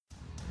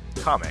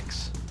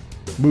Comics.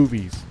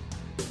 Movies.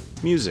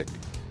 Music.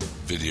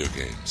 Video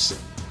games.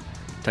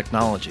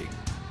 Technology.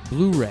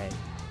 Blu-ray.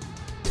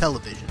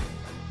 Television.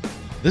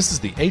 This is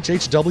the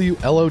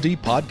HHW LOD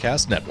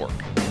Podcast Network.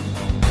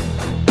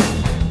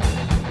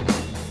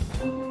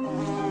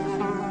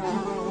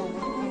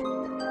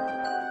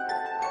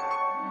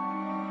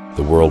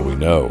 The world we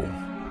know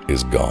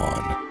is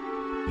gone.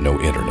 No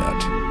internet,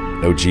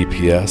 no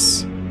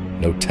GPS,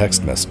 no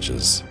text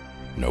messages,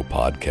 no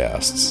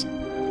podcasts.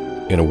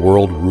 In a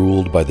world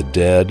ruled by the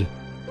dead,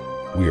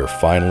 we are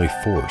finally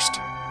forced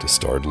to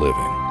start living.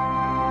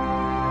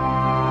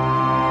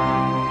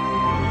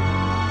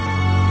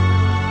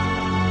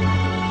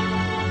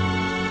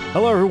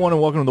 Hello, everyone,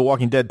 and welcome to the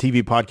Walking Dead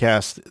TV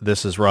podcast.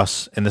 This is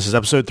Russ, and this is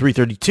episode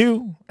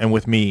 332, and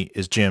with me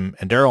is Jim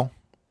and Daryl.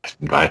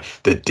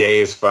 The day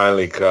has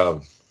finally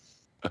come.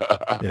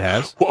 It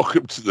has?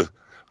 Welcome to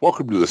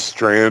the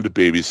Strand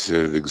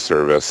babysitting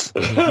service.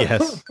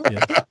 Yes.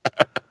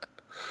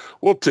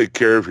 We'll take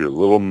care of your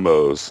little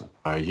Moes.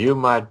 Are you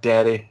my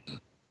daddy?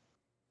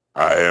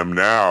 I am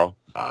now.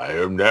 I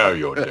am now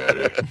your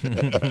daddy.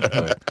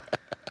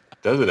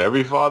 Doesn't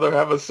every father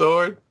have a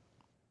sword?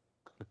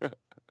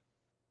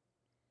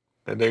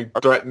 And they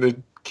threaten to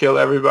kill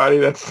everybody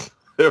that's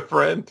their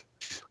friend?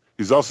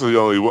 He's also the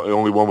only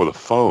one with a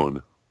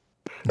phone.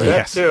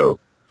 That too.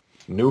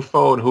 New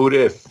phone, who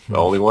this? The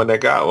only one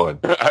that got one.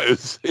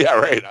 Yeah,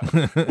 right.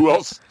 Who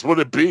else would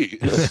it be?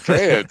 It's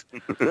Strand.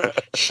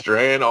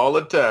 Strand all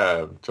the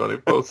time,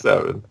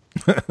 24/7.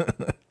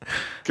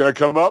 Can I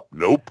come up?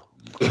 Nope.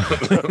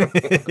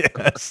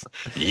 Yes.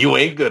 You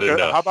ain't good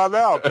enough. How about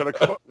now? Can I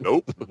come up?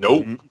 Nope.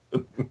 Nope.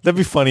 That'd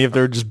be funny if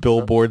there were just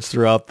billboards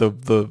throughout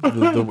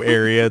the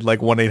area, like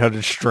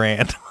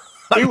 1-800-STRAND.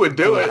 He would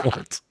do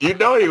it. You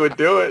know he would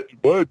do it. He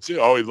would too.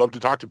 Oh, he'd love to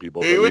talk to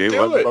people. He would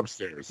do it.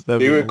 Upstairs.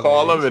 He would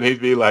call him and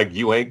he'd be like,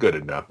 you ain't good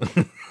enough.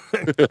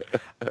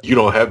 You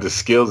don't have the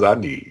skills I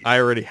need. I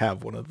already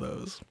have one of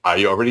those.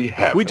 I already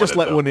have We just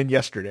let one one in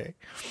yesterday.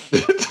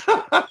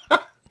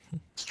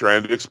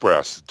 Strand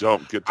Express.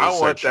 Don't get the I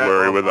want that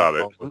sanctuary on without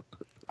my it.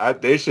 phone.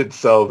 They should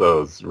sell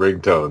those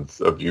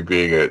ringtones of you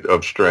being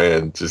of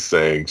Strand, just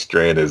saying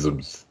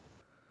Strandisms.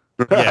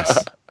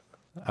 Yes.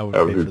 I would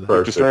That pay would for be that.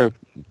 perfect. Strand.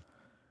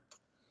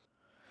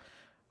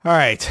 All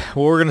right.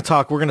 Well, we're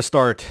going to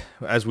start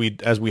as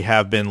we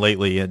have been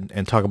lately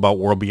and talk about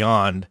World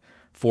Beyond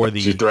for the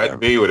She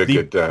threatened me with a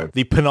good time.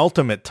 the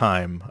penultimate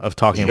time of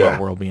talking about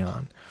World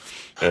Beyond.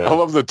 Yeah. I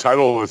love the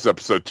title of this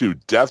episode too.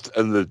 Death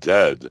and the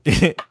Dead.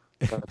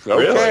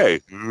 Okay.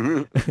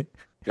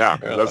 Yeah,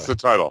 that's the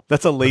title.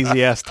 That's a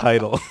lazy ass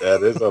title.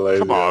 That is a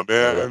lazy. Come on,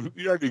 man.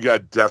 You already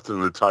got death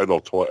in the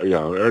title. You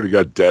already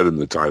got dead in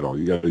the title.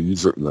 You got to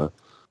use it in the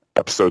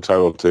episode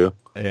title too.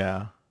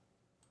 Yeah.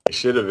 It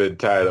should have been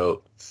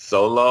titled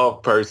 "So Long,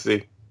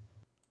 Percy."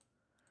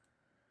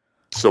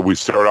 So we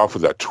start off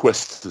with that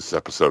twist this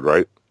episode,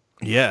 right?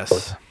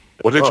 Yes.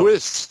 What a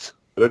twist!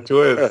 The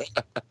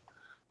twist.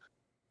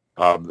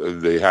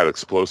 They had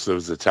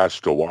explosives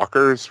attached to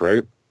walkers,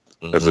 right?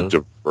 As a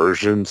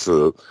diversion,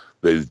 so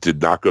they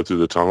did not go through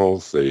the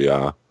tunnels. They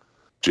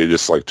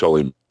just like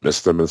totally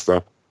missed them and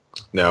stuff.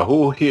 Now,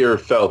 who here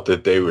felt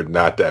that they were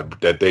not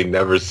that they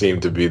never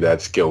seemed to be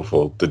that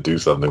skillful to do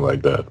something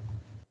like that?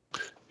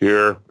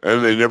 Here,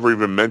 and they never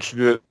even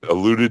mentioned it,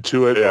 alluded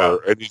to it,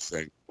 or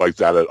anything like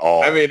that at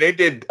all. I mean, they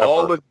did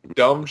all the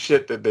dumb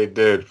shit that they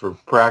did for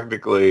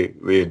practically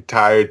the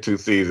entire 2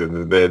 seasons,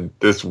 and then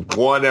this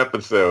one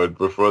episode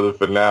before the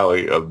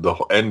finale of the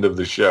end of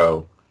the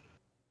show,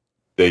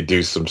 they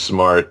do some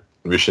smart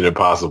Mission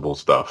Impossible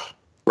stuff.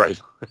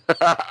 Right.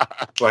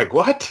 Like,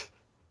 what?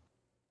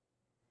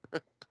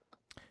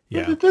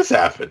 Yeah. When did this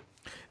happen?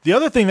 The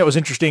other thing that was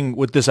interesting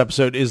with this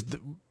episode is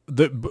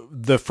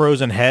the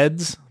frozen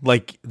heads,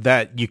 like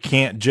that you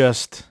can't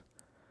just,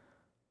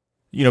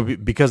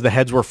 because the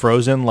heads were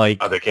frozen, like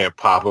Oh, they can't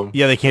pop them?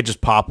 yeah, they can't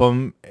just pop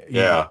them.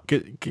 Yeah.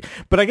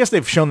 But I guess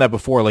they've shown that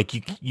before. Like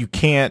you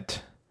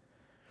can't,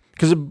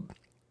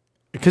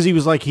 because he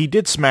was like, he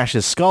did smash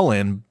his skull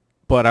in,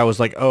 but I was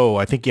like, oh,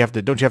 I think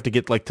don't you have to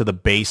get like to the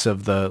base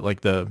of the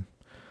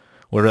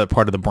whatever that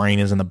part of the brain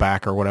is in the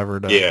back or whatever.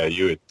 Yeah,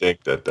 you would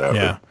think that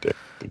would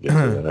to get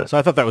to that. So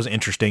I thought that was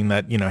interesting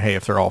that, hey,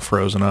 if they're all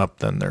frozen up,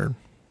 then they're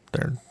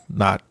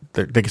not,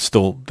 they could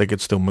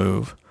still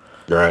move.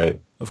 Right.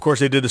 Of course,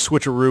 they did the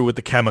switcheroo with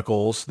the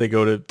chemicals. They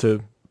go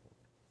to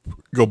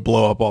go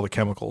blow up all the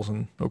chemicals,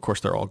 and of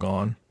course they're all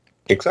gone.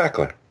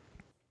 Exactly.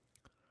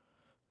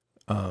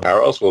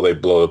 How else will they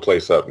blow the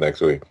place up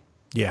next week?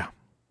 Yeah.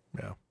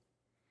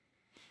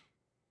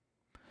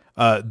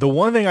 The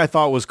one thing I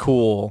thought was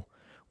cool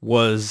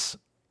was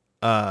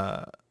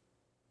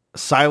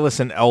Silas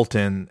and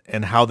Elton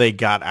and how they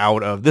got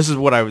out of. This is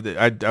what I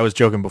was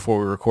joking before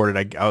we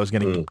recorded. I was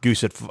going to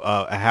goose it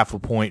a half a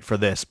point for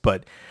this,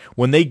 but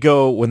when they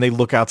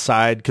look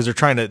outside, because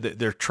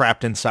they're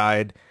trapped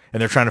inside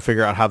and they're trying to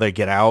figure out how they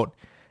get out,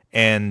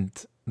 and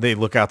they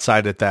look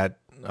outside at that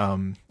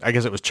I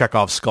guess it was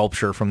Chekhov's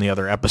sculpture from the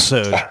other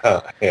episode,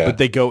 Yeah. but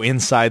they go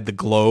inside the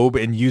globe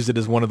and use it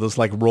as one of those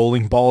like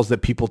rolling balls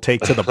that people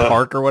take to the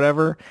park or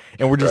whatever.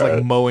 And we're just like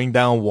Right. mowing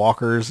down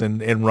walkers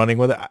and running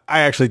with it. I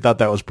actually thought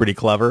that was pretty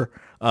clever.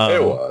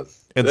 It was.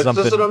 and That's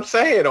something- just what I'm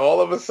saying.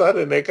 All of a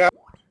sudden, they got...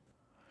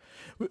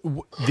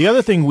 The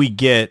other thing we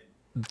get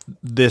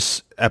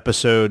this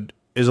episode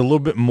is a little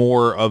bit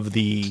more of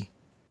the,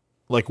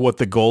 like what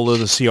the goal of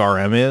the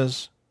CRM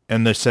is.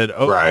 And they said,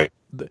 oh, Right.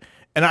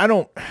 and I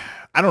don't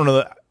know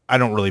that I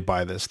don't really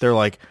buy this. They're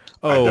like,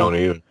 I oh, don't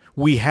even.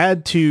 we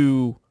had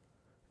to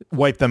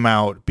wipe them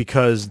out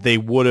because they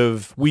would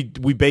have, we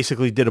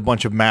basically did a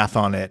bunch of math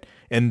on it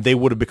and they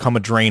would have become a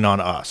drain on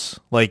us.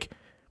 Like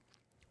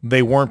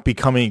they weren't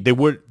becoming, they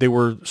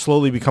were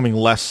slowly becoming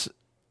less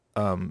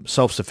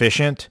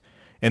self-sufficient,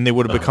 and they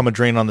would have become a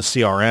drain on the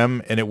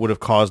CRM, and it would have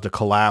caused a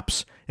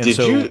collapse. And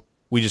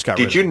we just got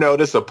rid Did of you it.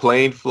 notice a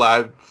plane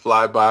fly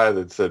by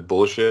that said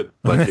bullshit?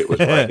 Like it was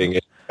writing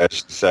it as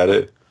she said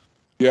it?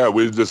 Yeah,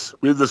 we had this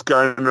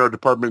guy in our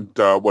department,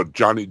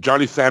 Johnny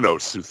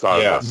Thanos, who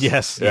thought Yeah. of this.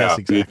 Yes, Yeah, yes,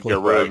 We need to exactly.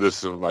 get rid Right. of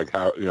this and like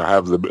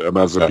have the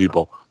amounts of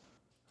people.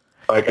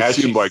 Like It as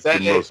she seemed like the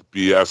said it, most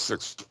BS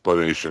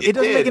explanation. It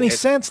doesn't make any It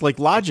sense, like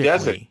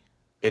logically.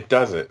 it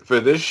doesn't.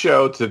 For this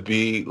show to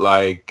be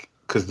like,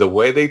 because the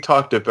way they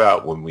talked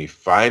about when we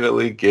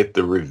finally get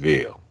the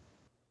reveal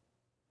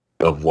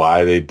of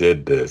why they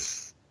did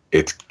this,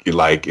 it's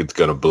like it's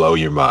gonna blow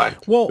your mind.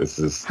 Well, This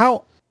is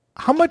how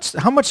much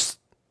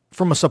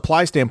from a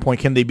supply standpoint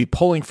can they be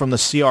pulling from the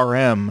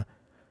CRM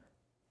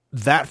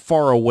that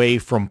far away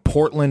from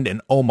Portland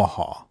and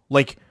Omaha?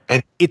 Like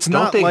and it's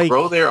don't not they like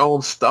grow their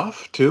own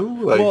stuff too?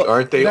 Like well,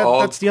 aren't they all?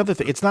 That's the other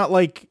thing. It's not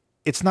like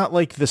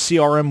the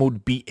CRM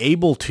would be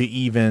able to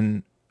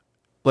even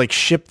like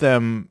ship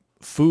them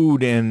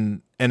food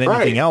and anything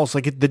Right. else.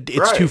 Like it's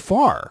Right. too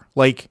far.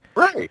 Like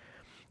Right.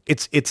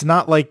 it's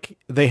not like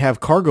they have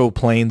cargo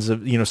planes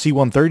of,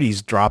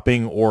 C-130s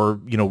dropping or,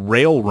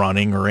 rail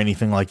running or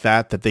anything like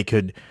that they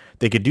could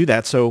do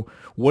that. So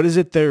what is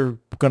it they're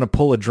going to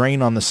pull a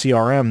drain on the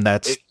CRM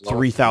that's It lost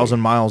 3,000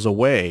 miles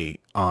away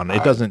on?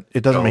 It doesn't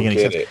make Don't any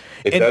get sense.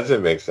 It And-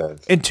 doesn't make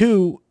sense. And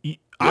two,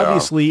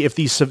 obviously if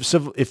these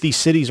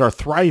cities are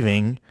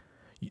thriving,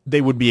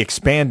 they would be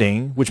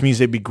expanding, which means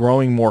they'd be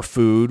growing more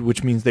food,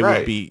 which means they would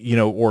Right. be,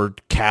 or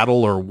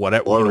cattle or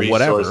whatever, More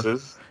whatever.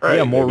 resources. Right.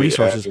 Yeah, more Maybe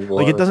resources. adding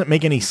Like it more. doesn't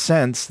make any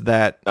sense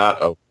that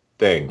Not a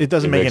thing. it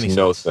doesn't make makes any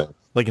no sense. sense.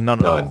 Like none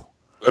at None. all.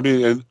 I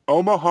mean, and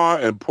Omaha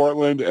and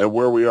Portland and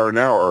where we are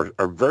now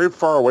are very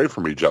far away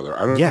from each other.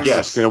 I don't Yes.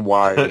 understand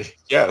why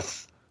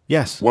Yes.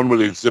 Yes. one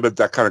would exhibit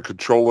that kind of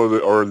control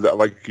or that,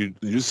 like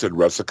you said,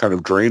 Russ, a kind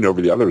of drain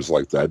over the others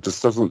like that. It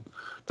just doesn't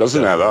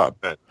add up.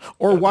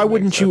 Or Doesn't why make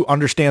wouldn't you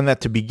understand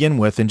that to begin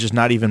with and just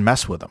not even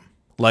mess with them?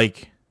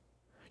 Like,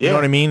 you know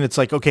what I mean? It's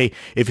like, okay,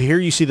 if here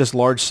you see this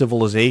large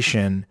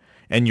civilization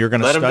and you're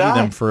going to Let 'em study die.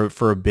 them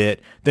for a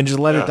bit, then just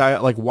let it die.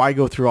 Like, why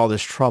go through all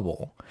this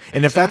trouble?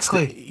 And if that's,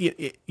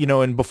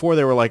 and before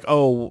they were like,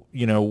 oh,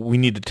 we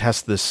need to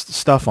test this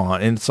stuff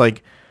on. And it's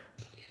like,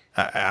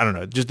 I don't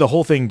know, just the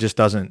whole thing just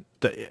doesn't,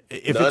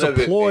 if None it's a of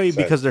it ploy makes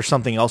sense. because there's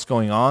something else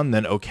going on,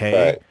 then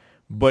okay. Right.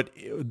 But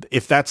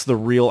if that's the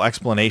real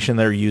explanation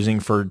they're using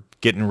for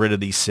getting rid of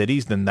these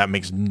cities, then that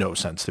makes no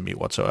sense to me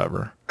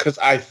whatsoever. Because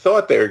I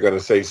thought they were going to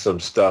say some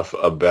stuff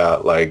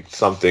about like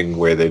something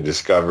where they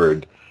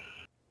discovered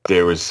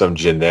there was some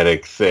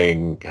genetic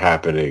thing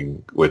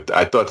happening with.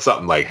 I thought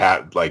something like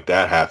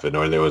that happened,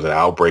 or there was an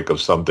outbreak of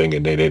something,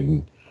 and they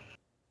didn't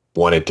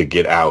want it to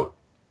get out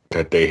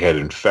that they had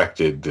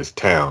infected this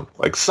town,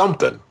 like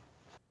something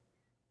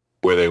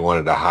where they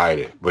wanted to hide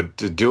it. But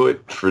to do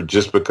it for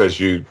just because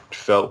you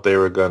felt they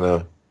were going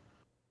to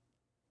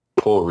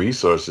pull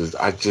resources,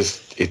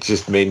 it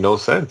just made no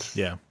sense.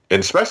 Yeah. And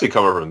especially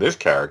coming from this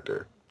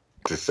character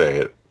to say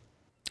it.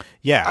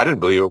 Yeah. I didn't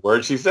believe a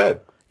word she said.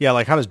 Yeah.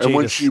 Like how does And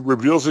when Jadis... she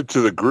reveals it to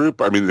the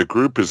group, I mean, the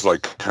group is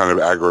like kind of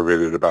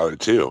aggravated about it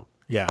too.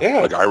 Yeah. Yeah.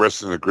 Like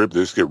Iris and the group,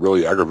 they just get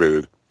really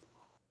aggravated.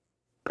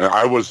 And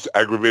I was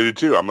aggravated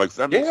too. I'm like,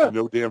 that makes Yeah.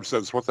 no damn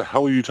sense. What the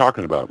hell are you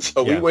talking about?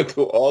 So Yeah. we went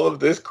through all of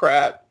this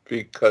crap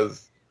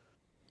because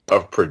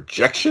of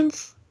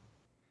projections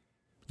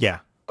Yeah.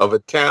 of a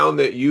town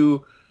that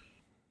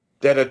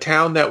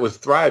was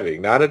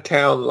thriving, not a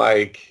town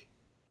like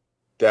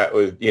that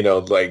was,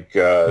 like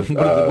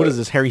What is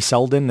this, Harry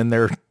Seldon, and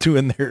they're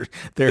doing their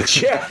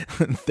Yeah.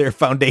 their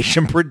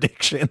foundation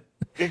prediction?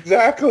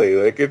 Exactly.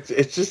 Like it's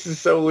just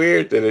so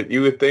weird that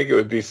you would think it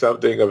would be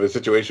something of a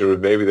situation where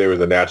maybe there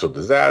was a natural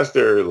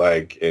disaster,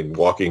 like in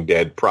Walking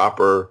Dead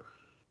proper,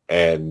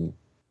 and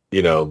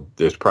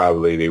there's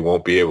probably they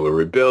won't be able to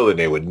rebuild, and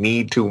they would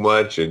need too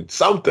much, and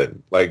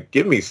something like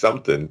give me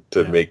something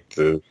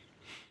to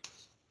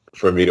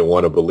for me to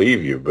want to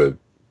believe you. But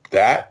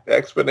that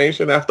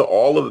explanation after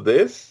all of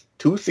this,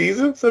 2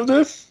 seasons of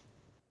this,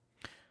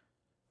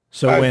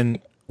 So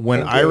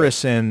when I get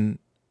Iris and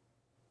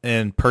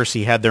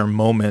Percy had their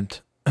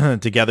moment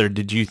together,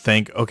 did you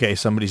think, okay,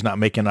 somebody's not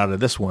making out of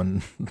this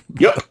one?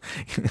 Yep.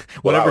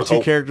 Whenever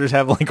two characters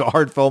have like a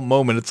heartfelt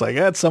moment, it's like,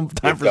 it's some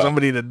time for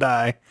somebody to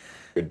die.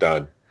 You're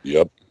done.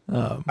 Yep.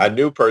 I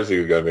knew Percy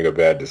was going to make a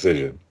bad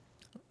decision.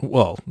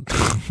 Well,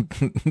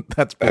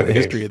 that's been the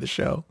history of the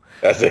show.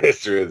 That's the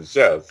history of the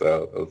show.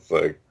 So it's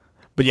like,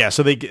 but yeah,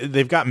 so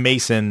they've got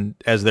Mason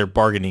as their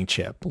bargaining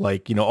chip.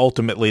 Like,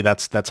 ultimately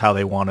that's how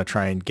they want to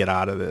try and get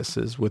out of this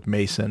is with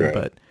Mason.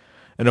 Right.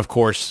 And of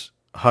course,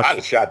 Huck. I'd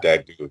have shot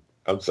that dude.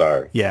 I'm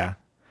sorry. Yeah.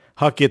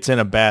 Huck gets in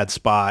a bad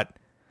spot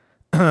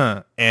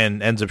and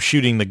ends up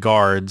shooting the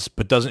guards,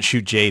 but doesn't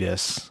shoot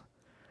Jadis.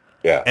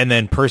 Yeah. And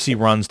then Percy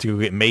runs to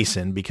get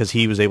Mason because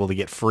he was able to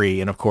get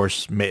free. And of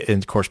course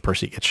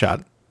Percy gets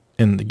shot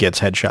and gets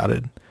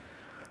headshotted.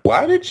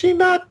 Why did she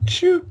not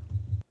shoot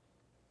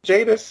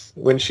Jadis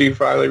when she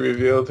finally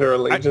revealed her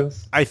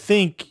allegiance? I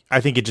think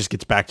it just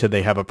gets back to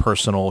they have a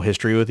personal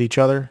history with each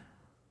other.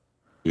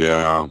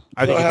 Yeah.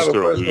 I think have it's a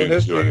still personal alluding to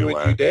history anyway.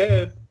 with your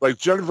dad. Like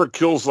Jennifer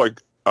kills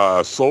like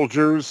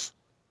soldiers,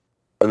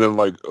 and then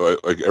like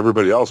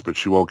everybody else, but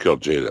she won't kill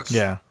Jadis.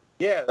 Yeah.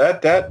 Yeah,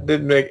 that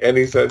didn't make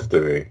any sense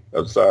to me.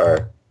 I'm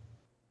sorry.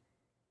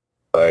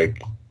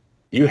 Like,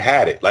 you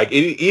had it. Like,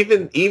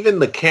 even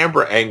the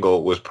camera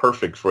angle was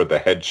perfect for the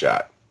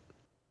headshot.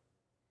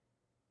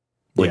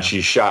 When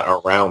she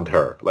shot around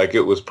her. Like,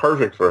 it was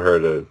perfect for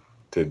her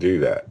to do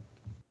that.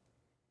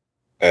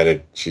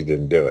 And she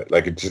didn't do it.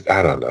 Like, it just,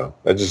 I don't know.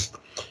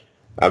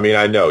 I mean,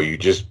 I know you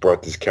just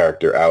brought this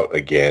character out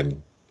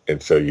again.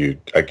 And so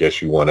I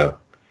guess you want to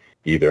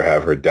either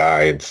have her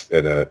die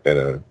in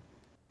a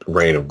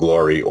reign of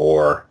glory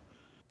or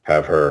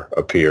have her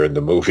appear in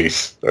the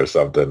movies or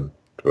something.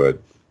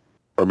 But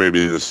Or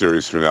maybe the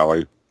series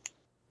finale.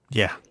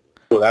 Yeah.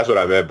 Well, that's what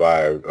I meant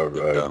by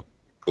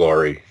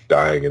glory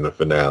dying in the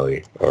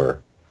finale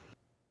or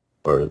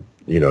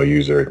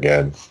use her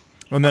again.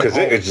 Because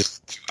it's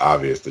just too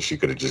obvious that she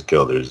could have just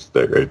killed her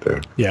right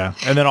there. Yeah.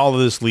 And then all of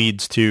this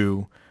leads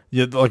to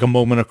like a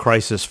moment of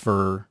crisis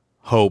for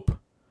Hope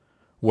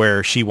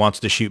where she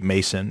wants to shoot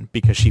Mason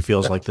because she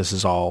feels like this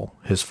is all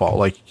his fault.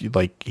 Like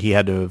he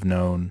had to have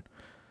known.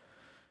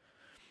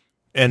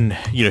 And,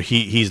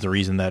 he's the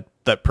reason that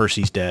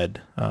Percy's dead.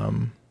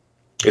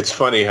 It's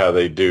funny how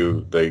they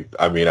do.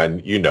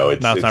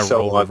 It's not so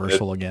role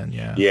reversal again.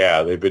 Yeah.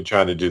 Yeah. They've been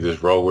trying to do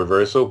this role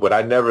reversal, but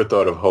I never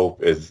thought of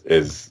Hope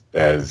as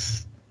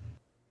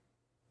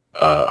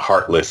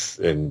heartless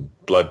and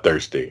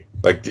bloodthirsty.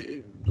 But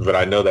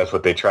I know that's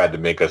what they tried to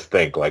make us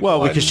think.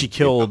 Because she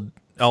killed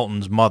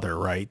Elton's mother,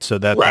 right? So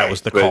that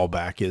was the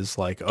callback is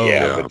like,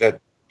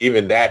 but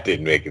even that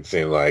didn't make it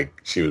seem like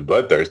she was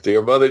bloodthirsty.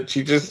 Her mother,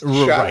 she just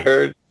shot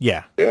her.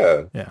 Yeah.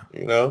 Yeah. Yeah.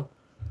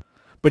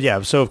 But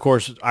yeah, so of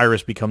course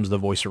Iris becomes the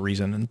voice of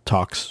reason and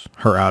talks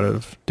her out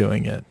of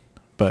doing it.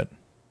 But,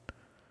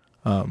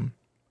 and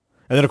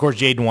then of course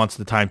Jaden wants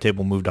the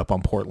timetable moved up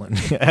on Portland.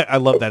 I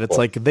love that. It's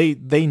like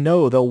they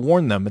know, they'll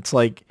warn them. It's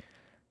like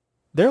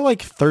they're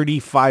like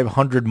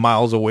 3,500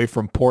 miles away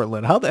from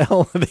Portland. How the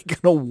hell are they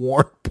going to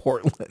warn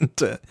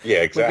Portland? Yeah,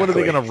 exactly. What are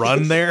they going to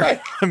run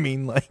there? I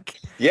mean,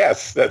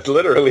 yes, that's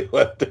literally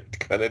what they're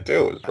going to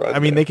do.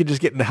 They could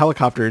just get in a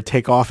helicopter and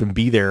take off and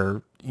be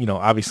there.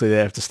 Obviously they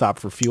have to stop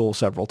for fuel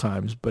several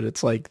times, but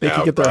it's like they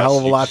could get there a hell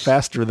of a lot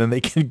faster than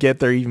they can get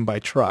there even by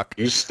truck.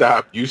 You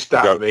stop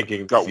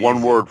making. Got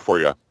one word for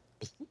you.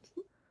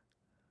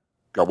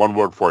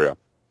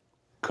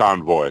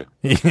 Convoy.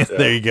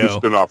 There you go.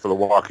 Spin off of The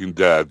Walking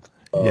Dead.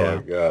 Oh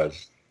my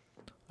gosh.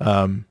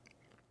 And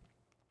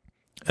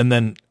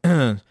then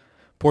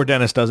poor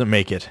Dennis doesn't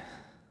make it.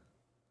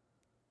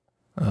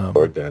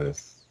 Poor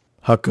Dennis.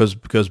 Huck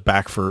goes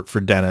back for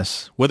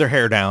Dennis with her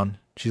hair down.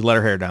 She let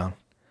her hair down.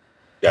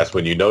 That's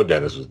when you know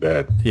Dennis was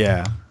dead.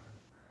 Yeah.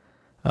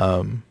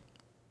 But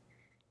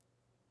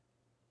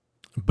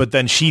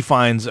then she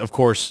finds, of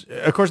course,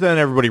 then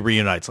everybody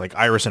reunites. Like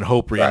Iris and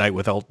Hope reunite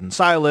with Elton and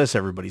Silas.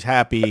 Everybody's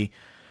happy.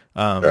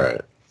 Right.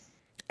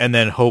 And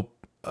then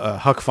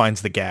Huck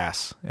finds the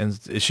gas and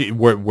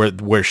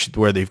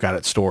where they've got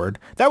it stored.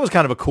 That was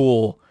kind of a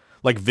cool,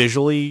 like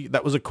visually,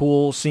 that was a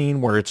cool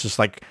scene where it's just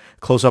like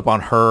close up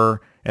on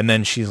her. And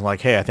then she's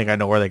like, hey, I think I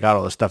know where they got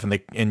all this stuff.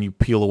 And you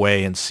peel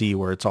away and see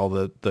where it's all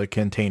the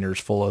containers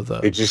full of the...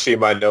 Did you see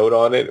my note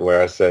on it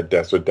where I said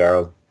that's what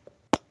Daryl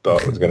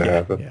thought was going to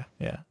happen?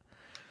 Yeah.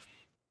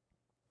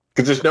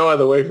 Because there's no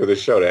other way for the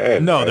show to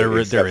end. No, right? there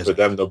is. For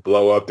them to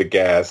blow up the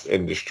gas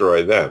and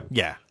destroy them.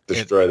 Yeah.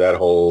 Destroy that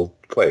whole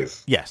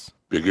place. Yes.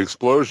 Big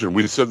explosion.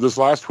 We said this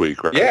last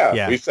week, right?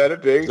 Yeah. We said a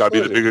big explosion. That'd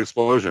be the big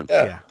explosion.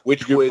 Yeah.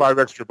 Which you get 5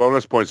 extra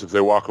bonus points if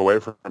they walk away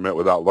from it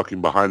without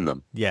looking behind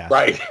them. Yeah.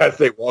 Right. As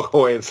they walk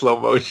away in slow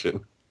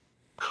motion.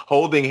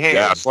 Holding hands.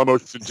 Yeah, slow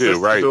motion too,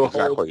 right.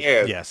 Exactly.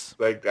 Yes.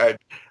 Like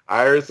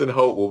Iris and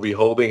Hope will be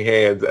holding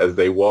hands as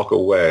they walk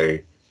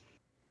away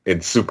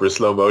in super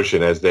slow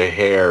motion as their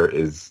hair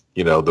is,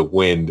 the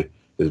wind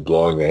is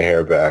blowing their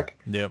hair back.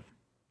 Yep.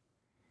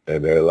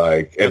 And they're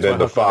like, and then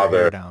the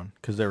father down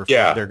because they're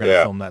going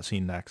to film that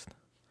scene next.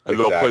 And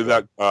they'll play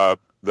that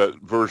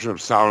version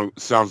of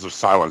Sounds of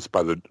Silence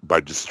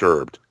by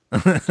Disturbed.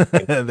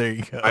 There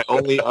you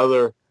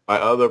go. My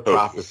other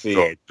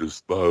prophecy,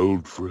 Just my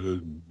old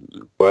friend.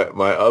 but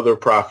my other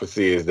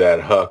prophecy is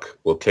that Huck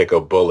will take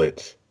a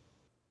bullet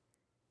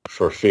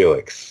for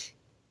Felix.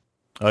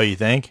 Oh, you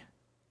think?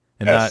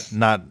 And Yes.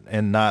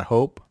 not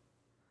Hope?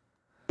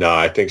 No,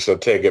 I think she'll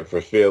take it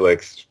for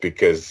Felix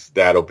because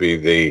that'll be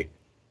the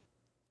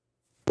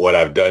what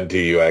I've done to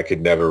you I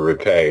could never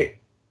repay.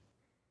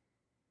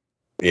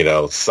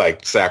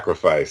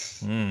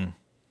 Sacrifice. Mm.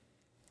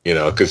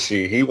 Because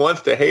he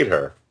wants to hate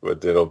her,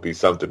 but it'll be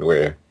something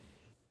where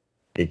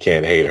he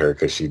can't hate her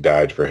because she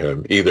died for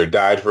him. Either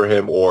died for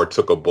him or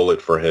took a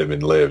bullet for him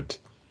and lived.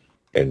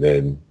 And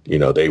then,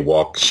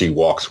 she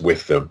walks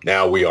with them.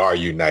 Now we are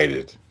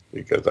united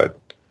because I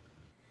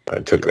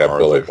took that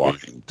bullet for you.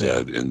 Walking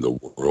dead in the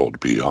world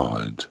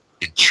beyond.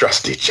 You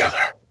trust each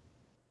other.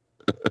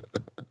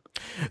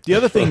 The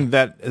other thing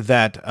that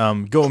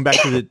going back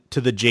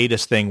to the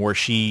Jadis thing where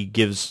she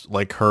gives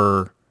like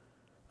her,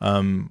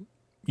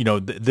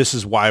 this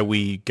is why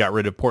we got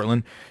rid of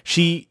Portland.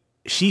 She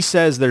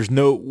says the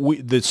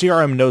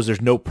CRM knows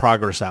there's no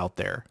progress out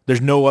there.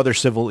 There's no other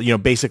civil,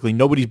 basically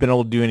nobody's been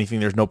able to do anything.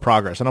 There's no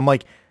progress. And I'm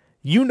like,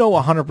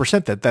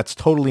 100% that that's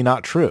totally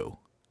not true.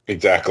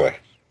 Exactly.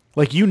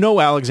 Like,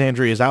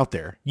 Alexandria is out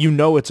there.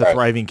 It's a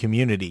thriving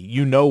community.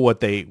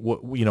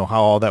 How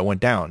all that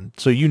went down.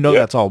 So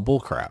that's all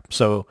bullcrap.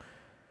 So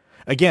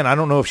again, I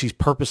don't know if she's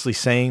purposely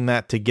saying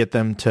that to get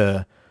them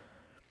to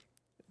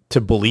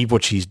believe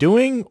what she's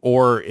doing,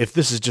 or if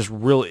this is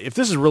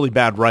really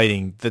bad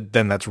writing,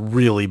 then that's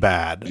really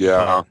bad.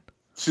 Yeah.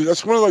 See,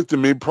 that's one of like the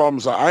main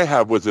problems I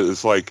have with it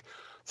is like,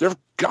 there've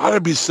got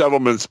to be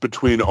settlements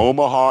between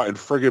Omaha and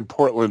friggin'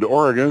 Portland,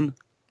 Oregon.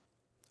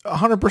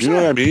 100%. You know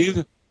what I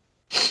mean?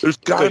 There's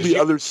got to be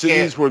other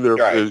cities where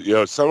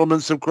there,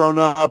 settlements have grown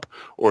up,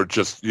 or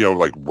just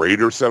like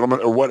raider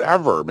settlement or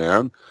whatever,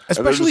 man.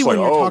 Especially when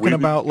you're talking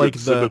about like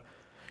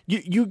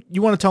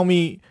you want to tell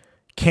me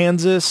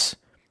Kansas,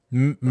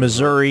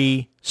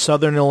 Missouri,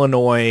 Southern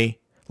Illinois,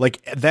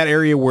 like that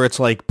area where it's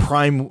like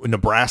prime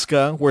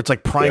Nebraska, where it's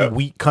like prime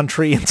wheat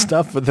country and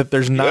stuff, but that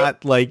there's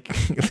not like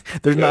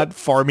there's not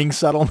farming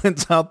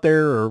settlements out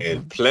there,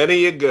 and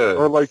plenty of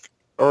good,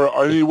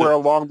 or anywhere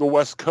along the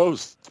West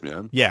Coast,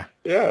 man. Yeah.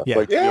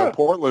 Like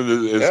Portland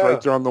is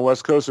right there on the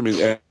West Coast. I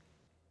mean,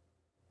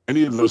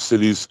 any of those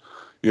cities,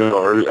 you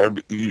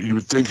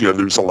would think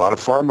there's a lot of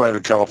farmland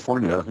in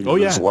California.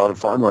 There's a lot of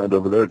farmland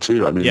over there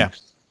too. I mean,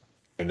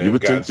 and you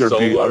would think there'd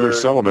be other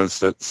settlements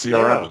that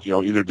CRM,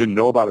 either didn't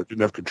know about or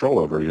didn't have control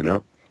over.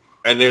 And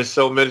there's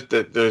so many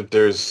that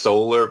there's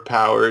solar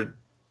powered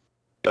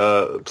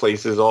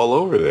places all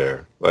over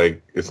there.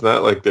 Like it's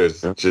not like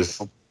there's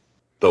just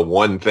the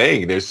one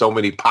thing. There's so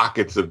many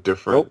pockets of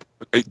different.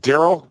 Hey,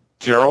 Daryl,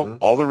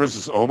 all there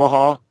is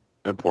Omaha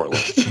and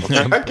Portland.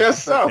 Okay? I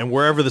guess so. And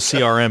wherever the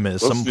CRM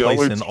is, some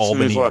place in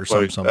Albany or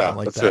something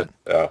like that.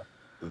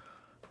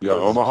 Yeah,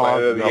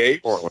 Omaha,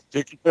 Portland.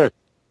 Take your pick.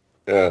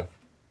 Yeah.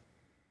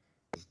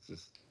 It's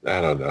just,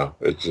 I don't know.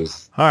 It's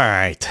just... All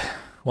right.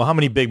 Well, how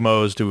many Big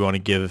Mo's do we want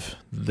to give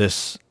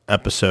this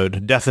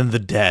episode? Death in the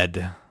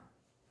Dead.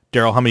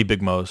 Daryl, how many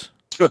Big Mo's?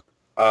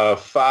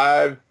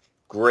 5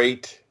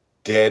 great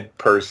dead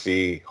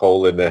Percy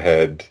hole in the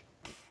head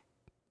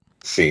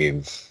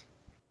scenes.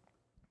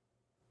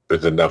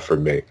 There's enough for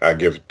me. I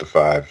give it the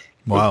 5.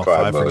 Wow,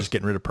 5 for Mo's. just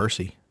getting rid of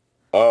Percy.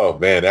 Oh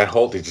man, that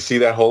hole! Did you see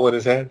that hole in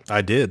his head?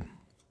 I did.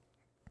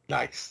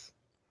 Nice.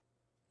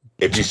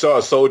 If you saw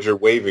a soldier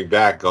waving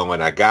back,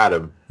 going, "I got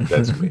him,"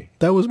 that's me.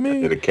 That was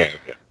me. In a camera.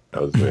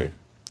 That was me.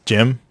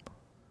 Jim?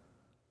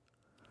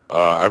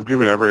 I've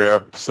given every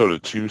episode a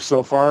 2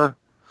 so far.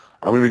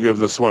 I'm going to give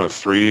this one a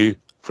 3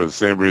 for the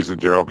same reason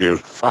Daryl gave it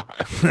 5.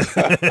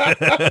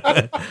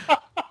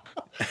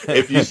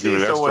 If you see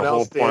someone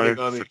else standing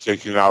on for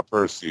taking out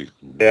Percy.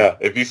 Yeah.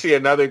 If you see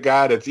another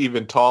guy that's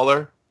even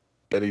taller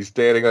and he's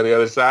standing on the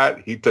other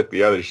side, he took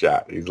the other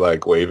shot. He's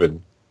like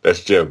waving.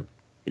 That's Jim.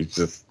 He's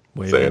just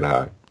saying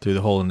hi. Through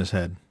the hole in his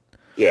head.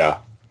 Yeah.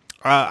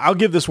 I'll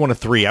give this one a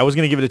 3. I was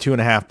going to give it a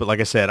 2.5, but like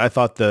I said, I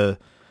thought the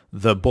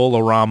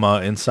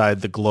Bolorama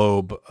inside the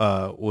globe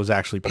was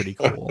actually pretty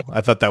cool.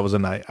 I thought that was a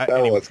nice.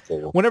 Was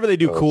cool. Whenever they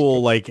do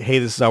cool, like, hey,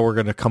 this is how we're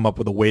going to come up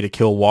with a way to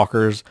kill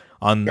walkers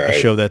on a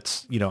show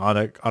that's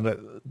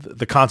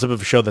the concept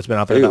of a show that's been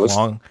out there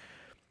long.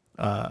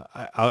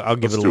 I'll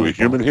give it a little. A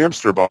human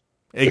hamster ball.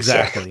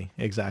 Exactly.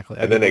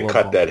 And then they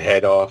cut that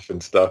head off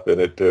and stuff in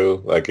it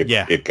too. Like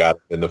it got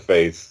in the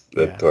face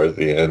towards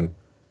the end.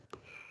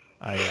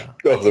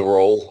 Of the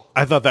roll.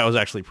 I thought that was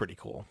actually pretty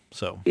cool.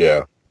 So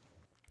yeah.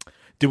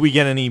 Did we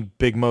get any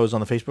Big Mo's on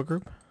the Facebook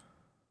group?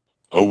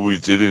 Oh, we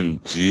did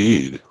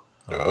indeed.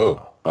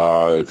 Oh.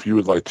 If you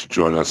would like to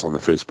join us on the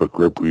Facebook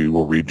group, we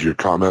will read your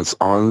comments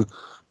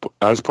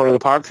as part of the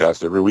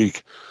podcast every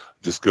week.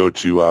 Just go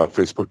to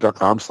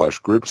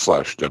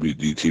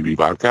facebook.com/group/WDTV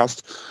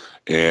podcast.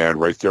 And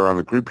right there on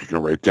the group, you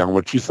can write down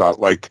what you thought,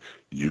 like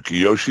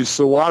Yukiyoshi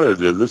Sawada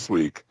did this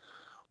week.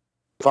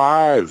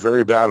 5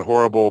 very bad,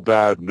 horrible,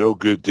 bad, no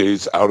good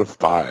days out of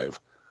 5.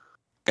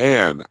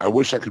 And I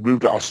wish I could move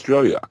to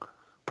Australia.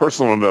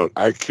 Personal note,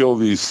 I kill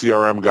these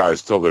CRM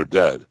guys till they're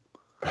dead.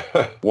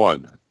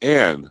 1.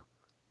 And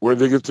where'd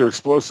they get their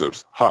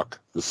explosives? Huck,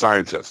 the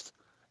scientist.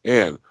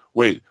 And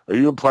wait, are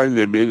you implying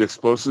they made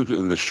explosives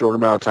in this short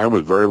amount of time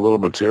with very little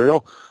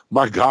material?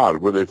 My God,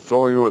 were they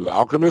filling it with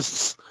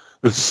alchemists?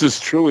 This is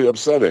truly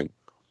upsetting.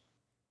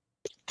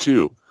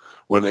 2.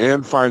 When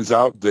Anne finds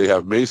out they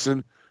have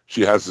Mason,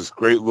 she has this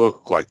great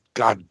look like,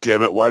 God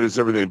damn it, why does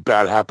everything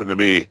bad happen to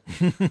me?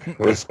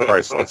 It's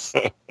priceless.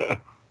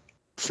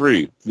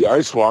 3. The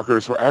Ice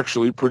Walkers were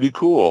actually pretty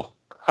cool.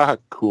 Ha,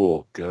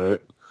 cool. Get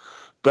it?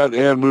 Bet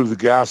Anne moved the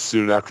gas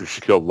soon after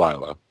she killed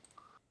Lila.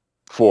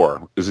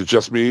 4. Is it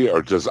just me,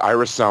 or does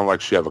Iris sound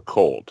like she have a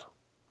cold?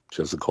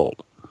 She has a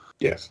cold.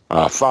 Yes.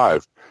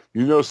 5.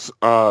 You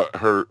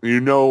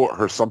know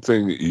her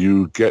something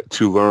you get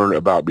to learn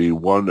about me.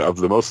 One of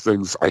the most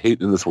things I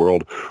hate in this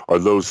world are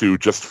those who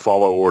just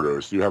follow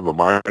orders. You have a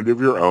mind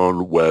of your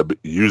own, Webb.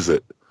 Use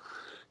it.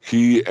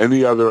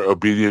 Any other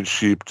obedient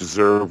sheep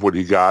deserve what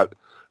he got,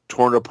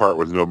 torn apart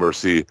with no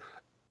mercy.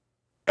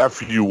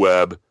 F you,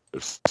 Webb.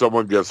 If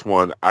someone gets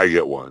one, I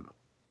get one.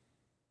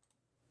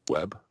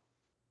 Webb.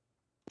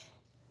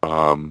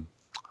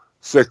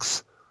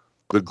 6.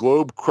 The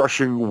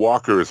globe-crushing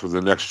walkers with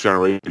the next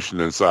generation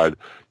inside.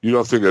 You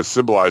don't think of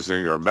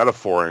symbolizing or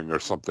metaphoring or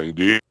something,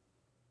 do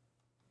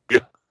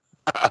you?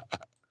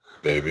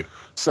 Baby.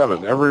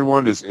 7.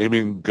 Everyone is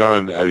aiming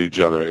gun at each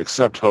other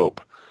except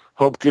Hope.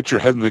 Hope, get your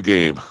head in the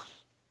game.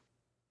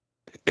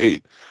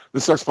 8.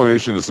 This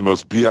explanation is the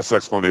most BS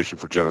explanation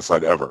for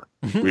genocide ever.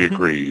 We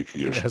agree.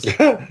 Yes,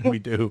 we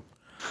do.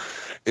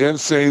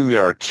 And saying they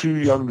are too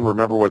young to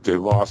remember what they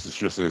lost is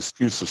just an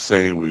excuse of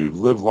saying we've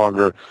lived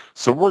longer,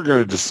 so we're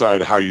going to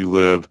decide how you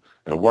live,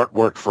 and what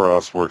worked for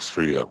us works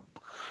for you.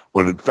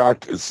 When in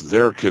fact, it's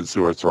their kids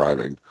who are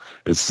thriving.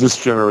 It's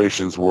this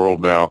generation's world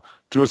now.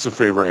 Do us a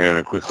favor, Anne,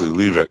 and quickly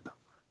leave it.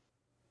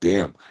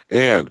 Damn.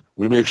 And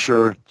we make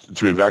sure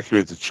to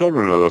evacuate the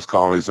children of those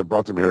colonies that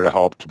brought them here to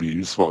help to be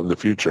useful in the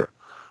future.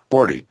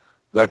 40.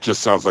 That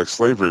just sounds like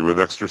slavery with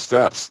extra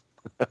steps.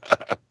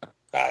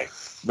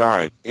 Nice.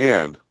 9.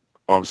 And...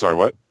 Oh, I'm sorry,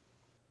 what?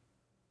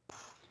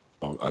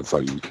 Oh, I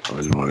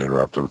didn't want to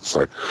interrupt him. It's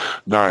like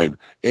 9.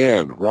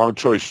 And wrong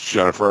choice,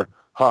 Jennifer.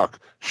 Huck,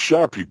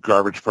 shut up, you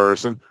garbage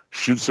person.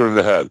 Shoots her in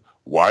the head.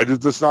 Why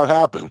did this not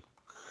happen?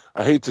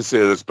 I hate to say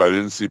this, but I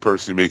didn't see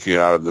Percy making it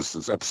out of this.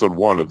 It's episode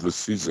 1 of this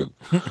season.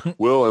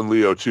 Will and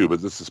Leo, too,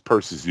 but this is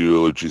Percy's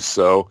eulogy,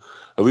 so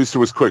at least it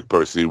was quick,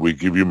 Percy. We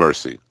give you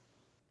mercy.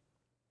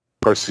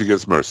 Percy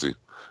gets mercy.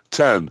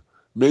 10.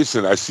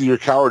 Mason, I see your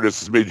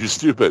cowardice has made you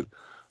stupid.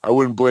 I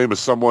wouldn't blame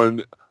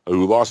someone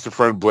who lost a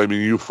friend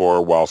blaming you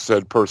for while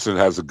said person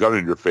has a gun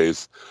in your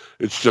face.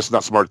 It's just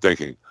not smart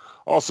thinking.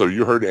 Also,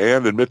 you heard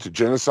Anne admit to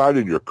genocide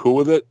and you're cool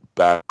with it?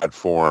 Bad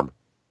form.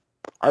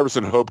 Iris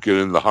and Hope get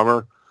in the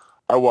Hummer.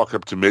 I walk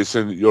up to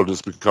Mason. You'll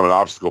just become an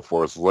obstacle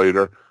for us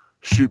later.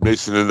 Shoot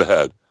Mason in the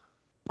head.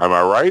 Am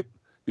I right?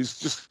 He's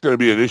just going to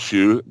be an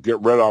issue. Get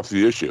rid off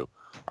the issue.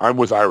 I'm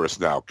with Iris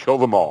now. Kill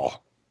them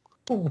all.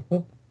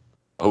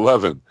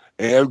 11.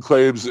 Anne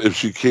claims if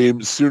she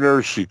came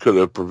sooner, she could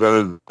have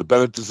prevented the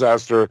Bennett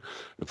disaster.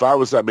 If I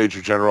was that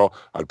Major General,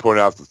 I'd point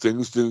out that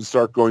things didn't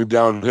start going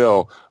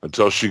downhill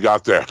until she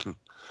got there.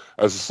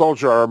 As a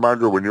soldier, I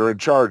remind her when you're in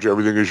charge,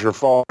 everything is your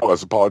fault.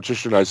 As a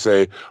politician, I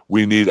say,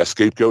 we need a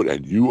scapegoat,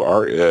 and you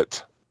are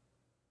it.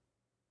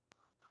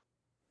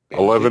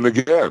 11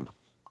 again.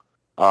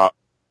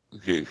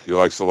 He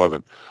likes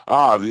 11.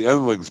 The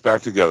Endlings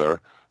back together.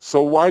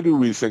 So why do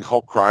we think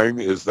Hulk crying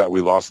is that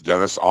we lost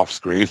Dennis off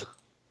screen?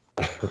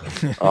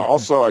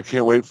 Also, I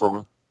can't wait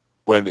for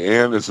when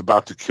Anne is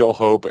about to kill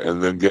Hope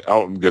and then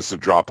Elton gets a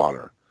drop on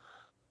her.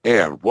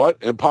 Anne, what?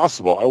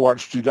 Impossible. I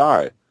watched you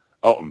die.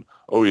 Elton,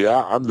 oh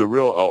yeah, I'm the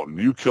real Elton.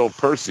 You killed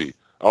Percy.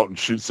 Elton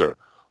shoots her.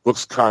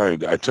 Looks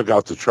kind. I took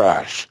out the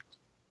trash.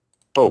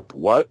 Hope,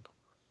 what?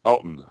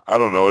 Elton, I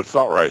don't know. It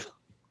felt right.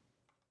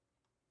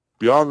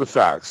 Beyond the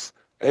facts,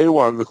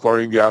 A1, the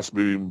chlorine gas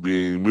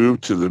being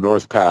moved to the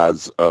north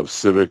pads of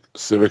Civic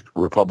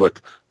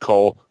Republic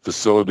Coal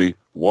Facility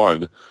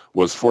 1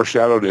 was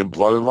foreshadowed in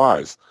Blood and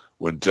Lies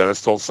when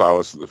Dennis told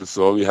Silas that the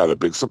facility had a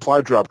big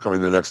supply drop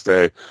coming the next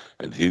day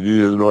and he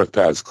needed the north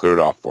pads cleared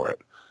off for it.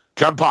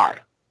 Kenpai!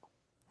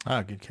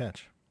 Good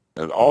catch.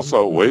 And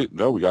also, wait,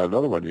 no, we got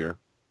another one here.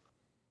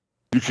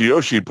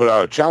 Yukiyoshi put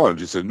out a challenge.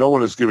 He said, no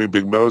one is giving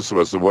Big Mo's, so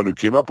as the one who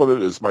came up with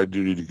it, it's my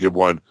duty to give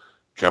one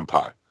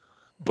Kenpai.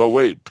 But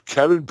wait,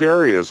 Kevin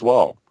Barry as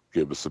well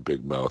gave us a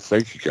Big Mo.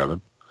 Thank you,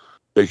 Kevin.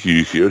 Thank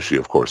you, Yukiyoshi,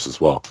 of course, as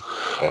well.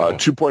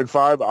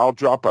 2.5, I'll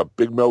drop a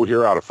Big Mo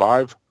here out of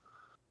 5.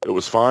 It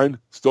was fine.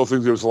 Still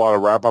think there was a lot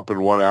of wrap-up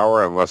in 1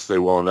 hour, unless they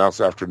will announce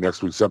after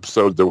next week's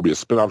episode there will be a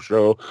spin-off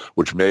show,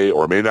 which may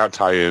or may not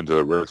tie into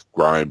the Rick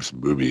Grimes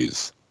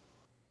movies.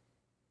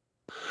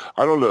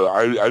 I don't know.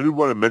 I didn't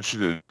want to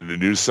mention it in the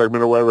news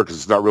segment or whatever because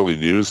it's not really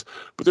news,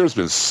 but there's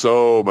been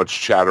so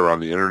much chatter on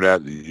the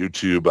internet, the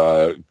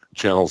YouTube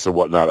channels and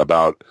whatnot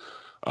about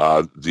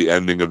the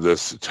ending of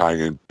this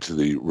tying into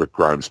the Rick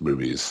Grimes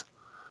movies.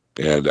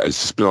 And it's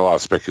just been a lot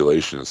of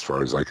speculation as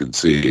far as I can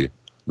see.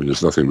 mean,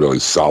 there's nothing really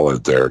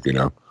solid there, you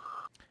know.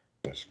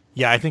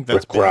 Yeah, I think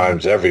that's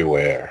crimes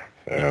everywhere.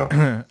 You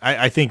know?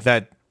 I think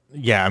that.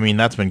 Yeah, I mean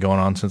that's been going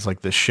on since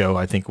like this show.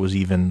 I think was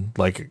even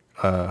like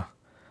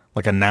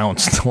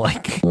announced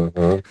like.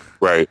 Mm-hmm.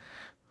 Right.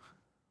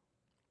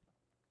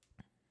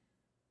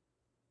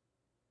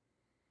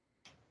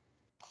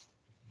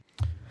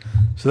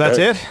 So that's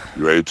it.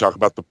 You ready to talk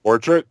about The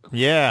Portrait?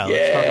 Yeah,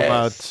 let's talk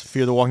about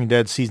Fear the Walking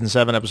Dead season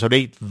 7, episode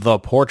 8, The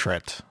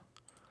Portrait.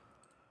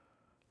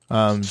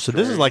 So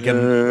this is like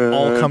an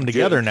all come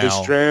together now. The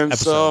Strand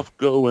stuff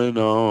going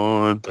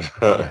on.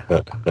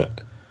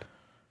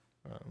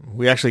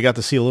 We actually got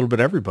to see a little bit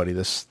of everybody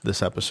this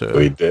episode.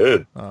 We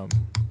did.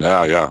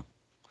 Yeah.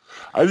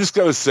 I just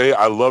got to say,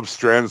 I love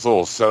Strand's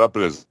little setup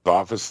in his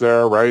office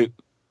there, right?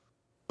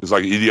 It's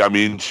like Idi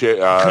Amin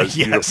Yes.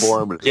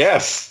 uniform and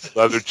Yes.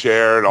 leather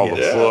chair and all the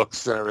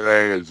books and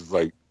everything. It's just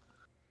like,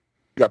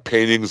 you got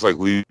paintings like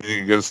leaning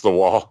against the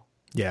wall.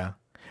 Yeah.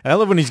 And I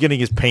love when he's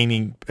getting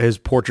his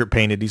portrait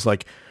painted. He's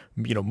like,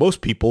 you know, most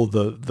people,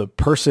 the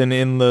person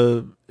in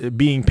the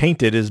being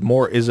painted is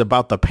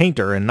about the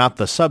painter and not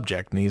the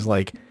subject. And he's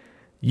like,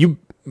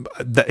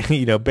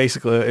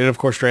 basically, and of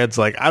course, Strand's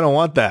like, I don't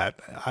want that.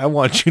 I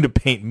want you to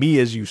paint me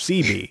as you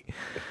see me.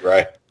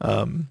 Right.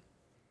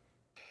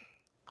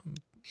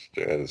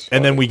 And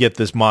then we get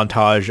this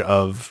montage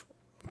of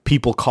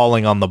people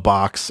calling on the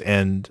box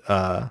and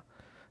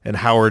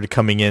Howard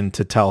coming in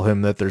to tell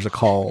him that there's a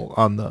call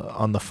on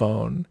the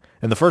phone.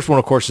 And the first one,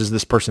 of course, is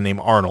this person named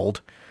Arnold,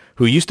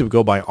 who used to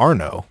go by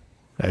Arno,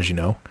 as you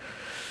know.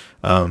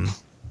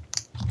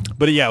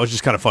 But yeah, it was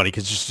just kind of funny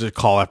because just a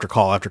call after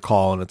call after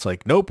call, and it's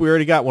like, nope, we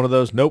already got one of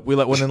those. Nope, we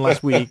let one in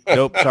last week.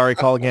 Nope, sorry,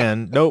 call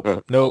again. Nope.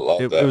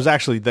 It was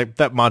actually that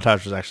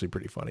montage was actually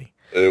pretty funny.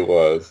 It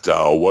was.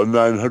 Dial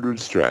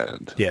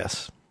 1-900-STRAND.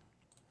 Yes,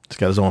 it's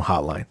got his own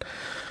hotline.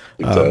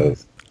 It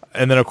does.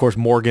 And then, of course,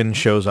 Morgan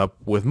shows up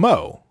with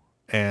Mo,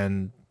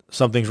 and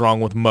something's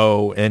wrong with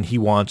Mo, and he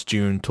wants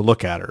June to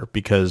look at her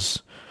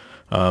because,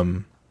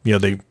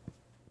 because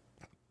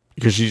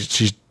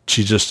she's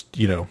just,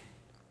 you know,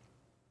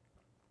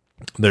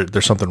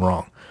 there's something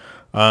wrong.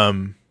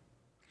 And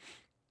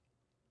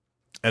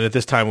at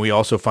this time, we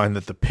also find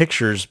that the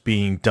picture's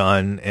being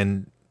done,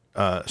 and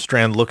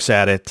Strand looks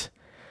at it,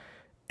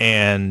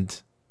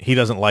 and he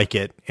doesn't like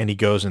it, and he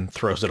goes and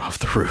throws it off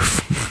the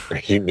roof.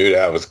 He knew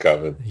that was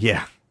coming.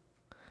 Yeah.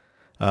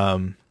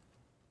 And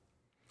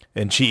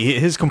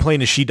his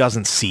complaint is she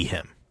doesn't see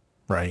him,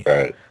 right?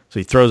 Right. So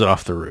he throws it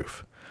off the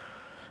roof.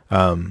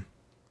 And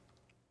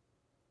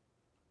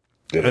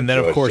then,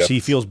 of course, he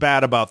feels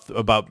bad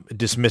about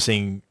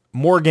dismissing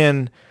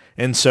Morgan,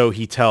 and so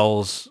he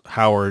tells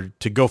Howard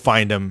to go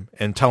find him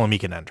and tell him he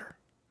can enter.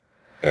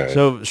 Right.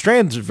 So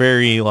Strand's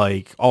very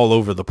like all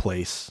over the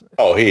place.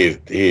 Oh, he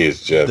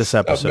is just this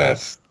episode. A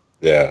mess.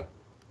 Yeah,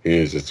 he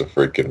is just a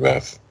freaking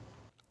mess.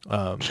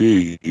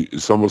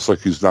 It's almost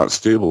like he's not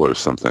stable or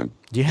something.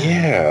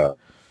 Yeah.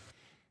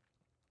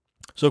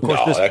 So of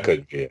course, that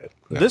couldn't be it.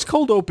 No. This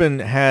cold open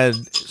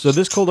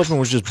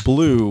was just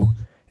blue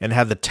and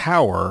had the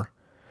tower,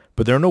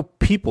 but there are no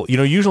people. You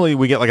know, usually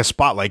we get like a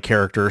spotlight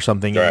character or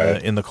something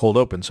in the cold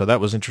open. So that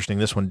was interesting.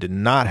 This one did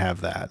not have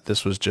that.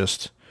 This was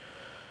just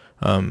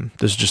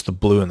the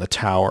blue and the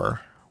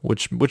tower,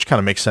 which kind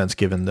of makes sense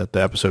given that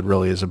the episode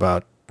really is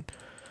about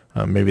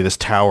maybe this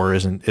tower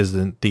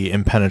isn't the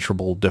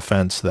impenetrable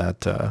defense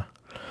that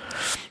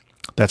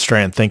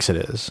Strand thinks it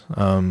is.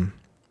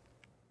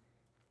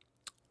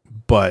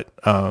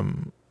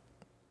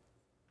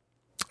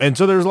 And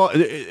so there's a lot.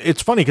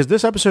 It's funny because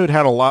this episode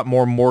had a lot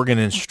more Morgan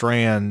and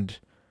Strand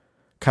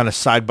kind of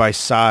side by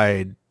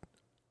side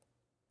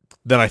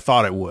than I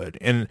thought it would.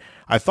 And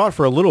I thought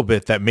for a little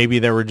bit that maybe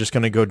they were just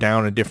going to go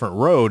down a different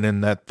road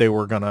and that they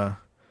were going to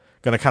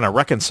kind of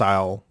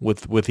reconcile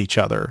with each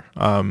other.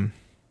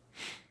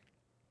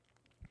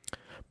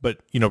 But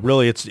you know,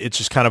 really it's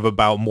just kind of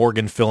about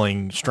Morgan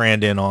filling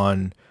Strand in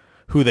on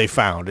who they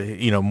found.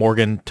 You know,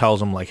 Morgan tells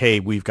them like, hey,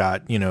 we've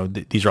got, you know,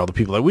 these are all the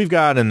people that we've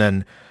got. And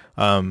then,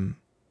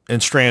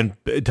 and Strand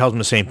tells him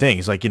the same thing.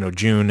 He's like, you know,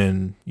 June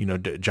and, you know,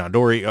 John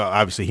Dory,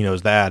 obviously he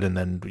knows that. And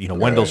then, you know,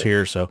 Wendell's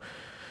here. So,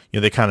 you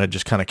know, they kind of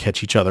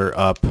catch each other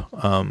up.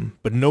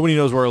 But nobody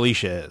knows where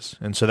Alicia is.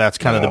 And so that's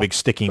kind of the big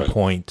sticking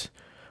point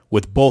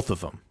with both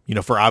of them, you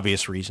know, for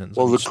obvious reasons.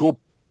 Well,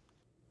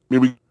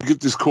 we get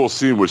this cool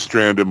scene with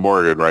Strand and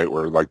Morgan, right?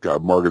 Where like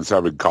Morgan's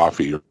having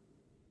coffee or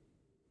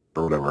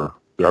whatever.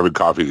 They're having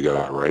coffee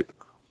together, right?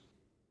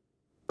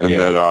 And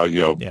then,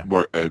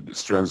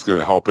 Strand's going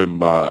to help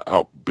him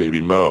help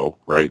baby Mo,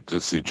 right,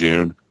 to see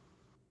June.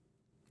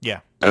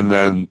 Yeah. And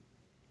then,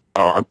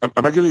 am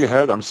I getting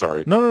ahead? I'm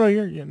sorry. No,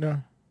 you're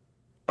no.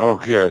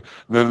 Okay. And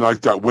then,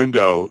 like, that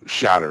window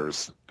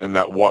shatters, and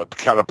that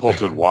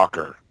catapulted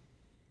Walker.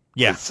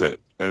 Yeah. That's it.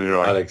 And you're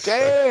like,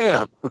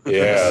 damn.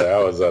 Yeah,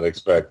 that was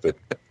unexpected.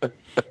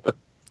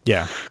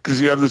 Yeah.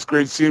 Because you have this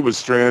great scene with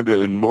Strand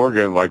and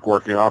Morgan, like,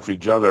 working off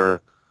each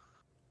other.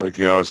 Like,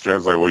 you know,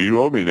 Strand's like, well,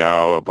 you owe me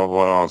now, blah, blah,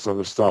 blah, all this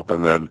other stuff.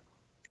 And then,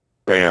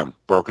 bam,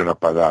 broken up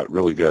by that.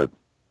 Really good.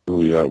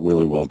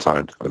 Really well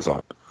timed, I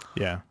thought.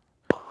 Yeah.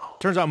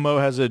 Turns out Mo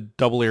has a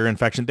double ear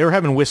infection. They were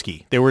having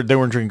whiskey. They weren't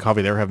drinking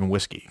coffee. They were having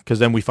whiskey. Because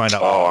then we find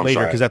out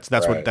later, because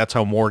that's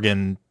how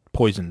Morgan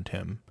poisoned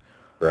him.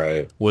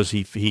 Right. Was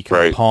he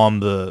kind of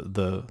palmed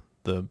the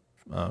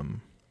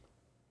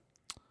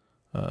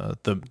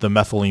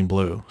methylene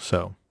blue.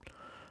 So,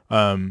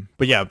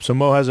 but yeah, so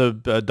Mo has a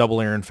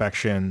double ear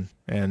infection,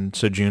 and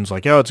so June's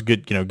like, oh, it's a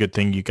good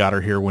thing you got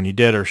her here when you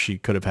did, or she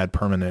could have had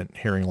permanent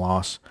hearing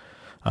loss.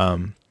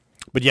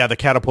 But yeah, the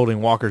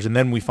catapulting walkers, and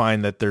then we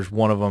find that there's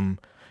one of them.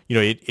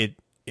 It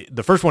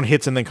the first one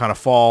hits and then kind of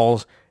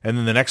falls, and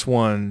then the next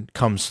one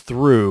comes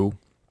through,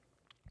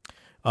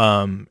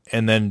 and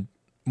then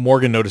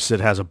Morgan notices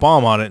it has a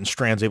bomb on it, and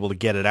Strand's able to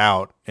get it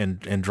out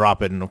and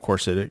drop it, and of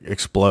course it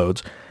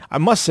explodes. I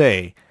must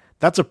say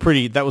that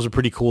was a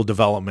pretty cool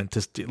development,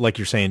 to, like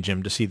you're saying,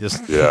 Jim, to see this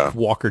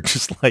walker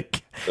just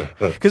like,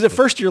 because at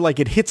first you're like,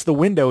 it hits the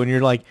window, and you're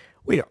like,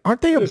 wait,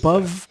 aren't they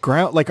above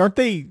ground? Like, aren't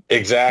they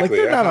exactly? Like,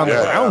 they're not on the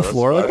ground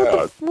floor.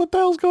 Like, what the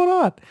hell's going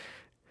on?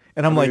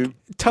 And I'm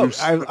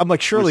I'm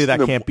like, surely that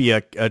can't be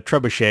a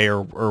trebuchet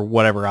or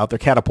whatever out there,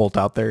 catapult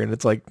out there. And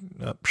it's like,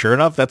 sure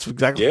enough, that's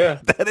exactly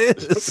what that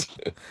is.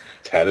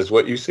 That is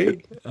what you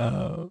see.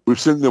 We've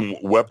seen them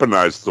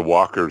weaponize the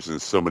walkers in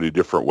so many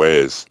different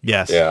ways.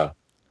 Yes. Yeah.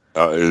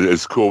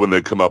 It's cool when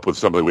they come up with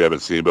something we haven't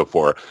seen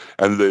before,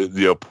 and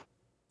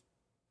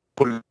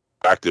putting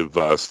active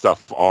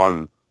stuff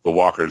on the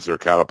walkers they're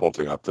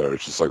catapulting up there.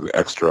 It's just like the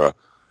extra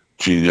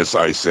genius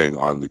icing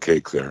on the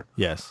cake there.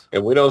 Yes.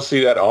 And we don't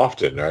see that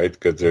often, right?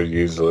 Because they're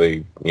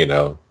usually,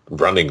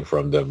 running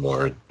from them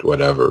or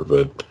whatever.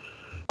 But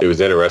it was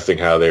interesting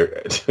how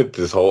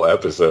this whole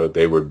episode,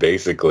 they were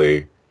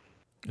basically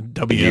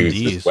WMDs.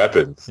 used as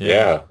weapons.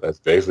 Yeah, that's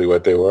basically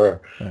what they were.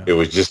 Yeah. It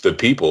was just the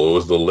people. It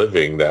was the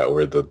living that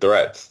were the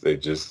threats. They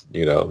just,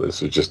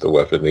 this was just a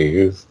weapon they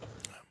used.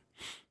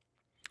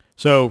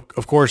 So,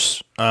 of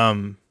course,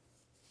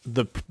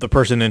 the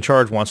person in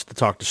charge wants to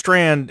talk to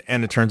Strand,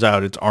 and it turns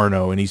out it's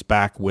Arno, and he's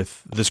back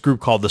with this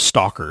group called the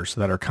Stalkers,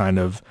 that are kind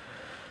of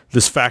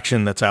this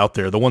faction that's out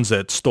there, the ones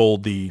that stole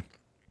the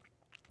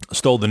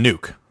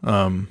nuke,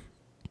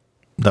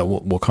 that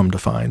we'll come to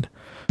find.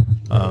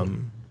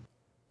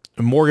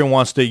 Morgan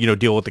wants to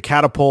deal with the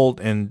catapult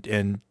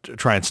and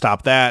try and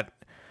stop that,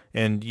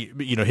 and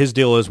his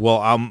deal is,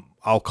 well,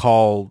 I'll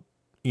call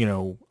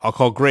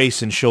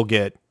Grace, and she'll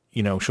get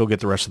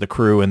the rest of the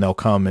crew, and they'll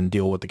come and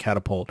deal with the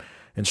catapult.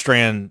 And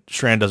Strand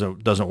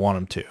doesn't want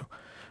him to.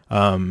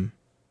 And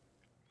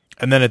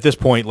then at this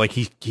point, like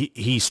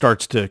he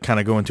starts to kind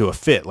of go into a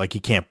fit, like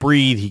he can't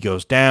breathe, he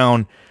goes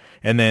down,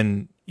 and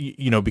then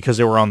because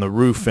they were on the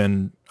roof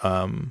and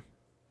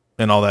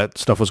all that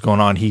stuff was going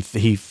on, he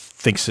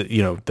thinks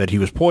that that he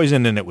was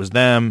poisoned and it was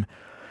them.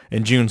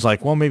 And June's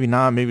like, well, maybe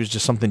not, maybe it's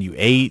just something you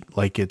ate,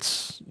 like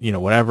it's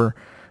whatever.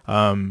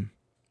 And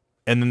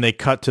then they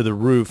cut to the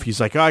roof.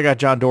 He's like, oh, I got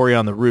John Dorie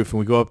on the roof, and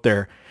we go up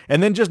there.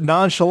 And then just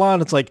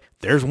nonchalant, it's like,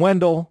 there's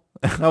Wendell.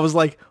 I was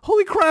like,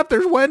 holy crap,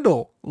 there's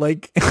Wendell.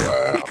 Like,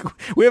 wow.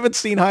 We haven't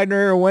seen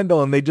Heidner or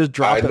Wendell, and they just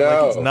drop it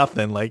like it's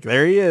nothing. Like,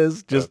 there he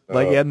is, just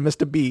like he hadn't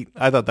missed a beat.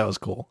 I thought that was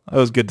cool. That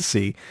was good to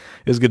see.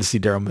 It was good to see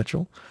Daryl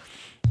Mitchell.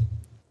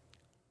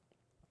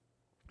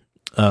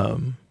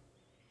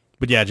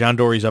 But yeah, John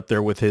Dorie's up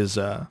there with his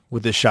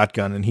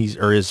shotgun and his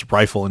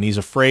rifle, and he's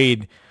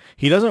afraid.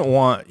 He's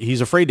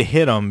afraid to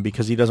hit him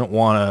because he doesn't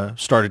want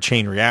to start a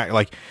chain reaction.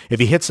 Like, if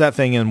he hits that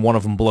thing and one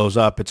of them blows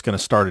up, it's going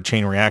to start a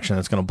chain reaction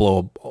that's going to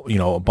blow,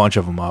 a bunch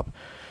of them up,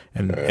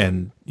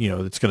 and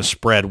it's going to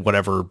spread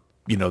whatever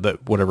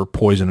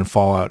poison and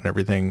fallout and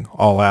everything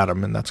all at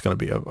him, and that's going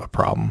to be a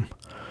problem.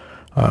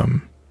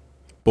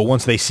 But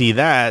once they see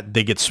that,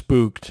 they get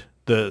spooked.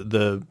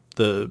 The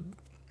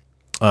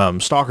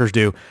Stalkers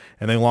do,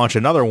 and they launch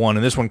another one,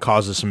 and this one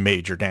causes some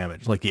major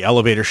damage. Like, the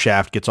elevator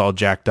shaft gets all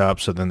jacked up,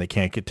 so then they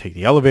can't take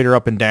the elevator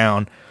up and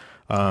down,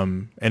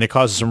 and it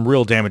causes some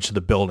real damage to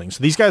the building.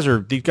 So these guys are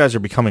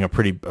becoming a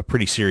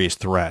pretty serious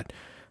threat.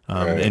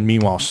 Right. And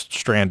meanwhile,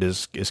 Strand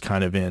is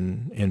kind of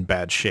in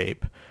bad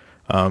shape.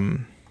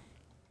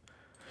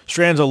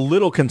 Strand's a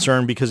little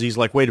concerned because he's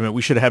like, wait a minute,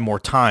 we should have had more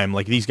time.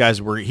 Like, these guys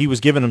he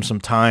was giving them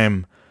some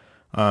time.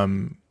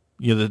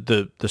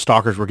 The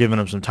Stalkers were giving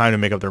them some time to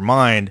make up their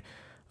mind.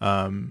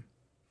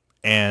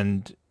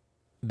 And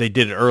they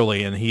did it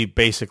early, and he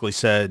basically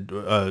said,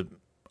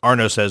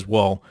 Arno says,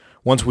 well,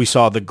 once we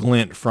saw the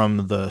glint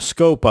from the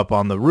scope up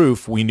on the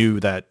roof, we knew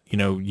that,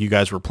 you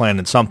guys were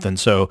planning something.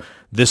 So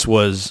this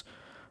was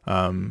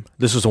a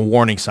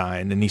warning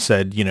sign. And he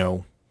said,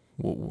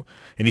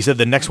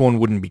 the next one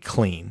wouldn't be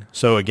clean.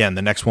 So again,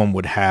 the next one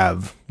would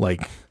have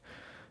like,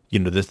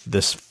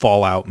 this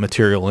fallout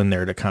material in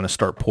there to kind of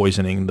start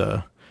poisoning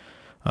the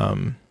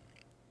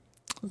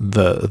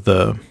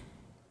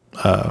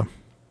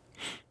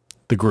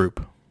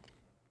group.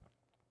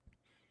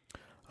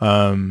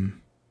 And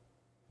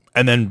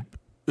then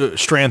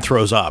Strand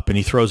throws up, and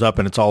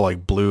it's all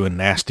like blue and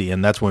nasty.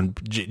 And that's when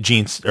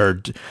June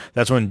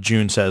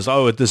says,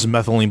 oh, this is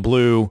methylene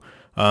blue.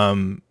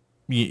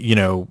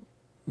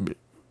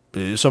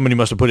 somebody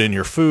must have put it in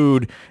your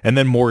food. And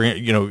then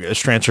Morgan,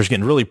 Strand starts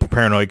getting really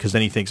paranoid because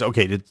then he thinks,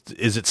 okay,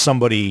 is it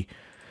somebody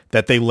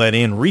that they let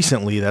in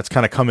recently that's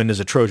kind of come in as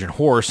a Trojan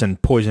horse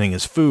and poisoning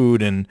his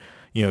food and,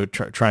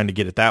 trying to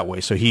get it that way.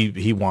 So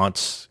he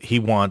wants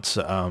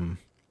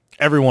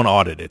everyone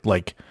audited.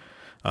 Like,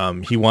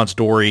 he wants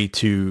Dory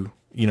to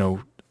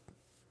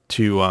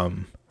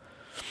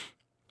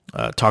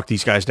talk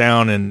these guys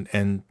down,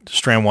 and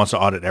Strand wants to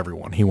audit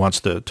everyone. He wants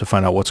to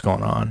find out what's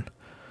going on.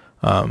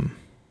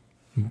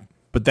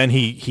 But then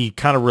he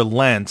kind of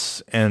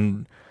relents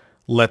and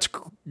lets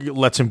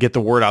him get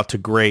the word out to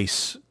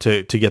Grace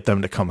to get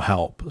them to come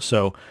help.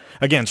 So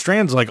again,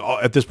 Strand's like,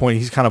 at this point,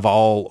 he's kind of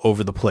all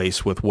over the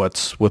place with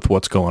what's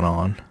going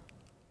on.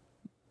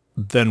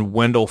 Then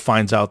Wendell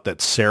finds out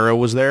that Sarah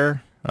was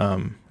there,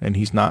 and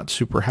he's not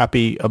super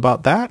happy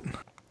about that.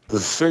 The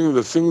thing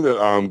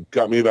that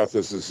got me about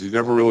this is he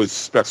never really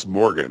suspects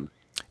Morgan.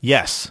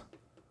 Yes.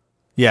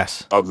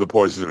 Of the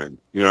poisoning.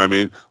 You know what I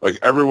mean? Like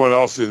everyone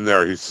else in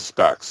there, he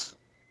suspects.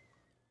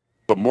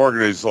 But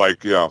Morgan is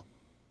like,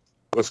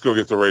 let's go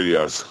get the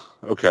radios.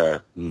 Okay.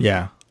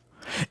 Yeah.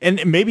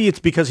 And maybe it's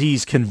because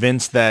he's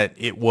convinced that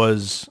it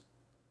was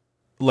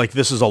like,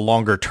 this is a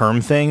longer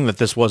term thing, that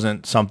this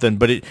wasn't something,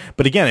 but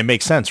again, it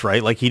makes sense,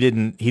 right? Like he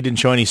didn't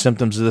show any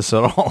symptoms of this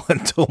at all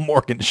until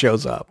Morgan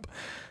shows up.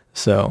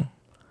 So,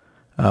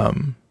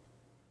 so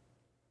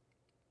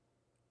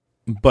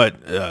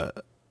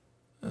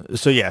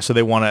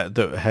they want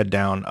to head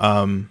down.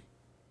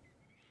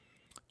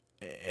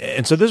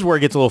 And so this is where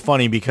it gets a little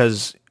funny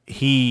because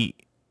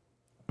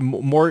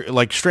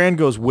Strand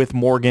goes with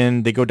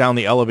Morgan. They go down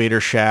the elevator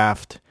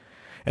shaft,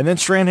 and then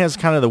Strand has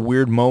kind of the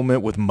weird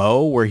moment with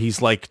Mo where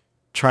he's like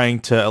trying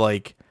to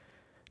like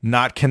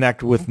not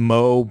connect with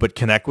Mo, but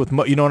connect with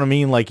Mo. You know what I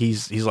mean? Like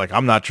he's like,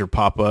 I'm not your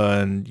papa.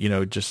 And,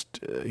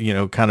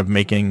 kind of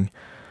making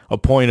a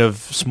point of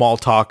small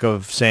talk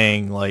of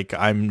saying like,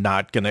 I'm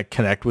not going to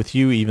connect with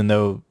you, even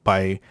though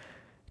by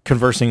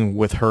conversing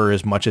with her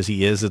as much as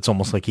he is, it's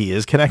almost like he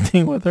is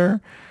connecting with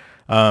her.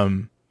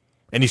 And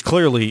he's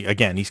clearly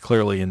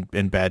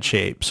in bad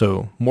shape.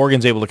 So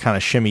Morgan's able to kind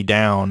of shimmy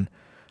down.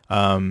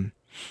 And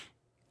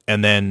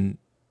then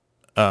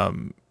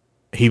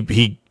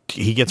he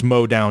gets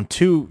Mo down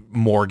to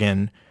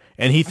Morgan,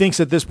 and he thinks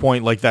at this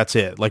point, like, that's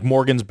it. Like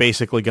Morgan's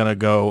basically going to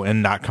go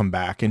and not come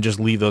back and just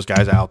leave those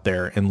guys out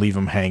there and leave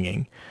them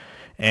hanging.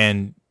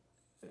 And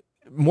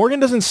Morgan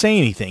doesn't say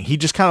anything. He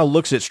just kind of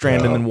looks at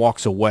Strand and then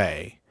walks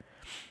away.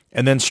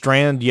 And then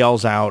Strand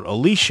yells out,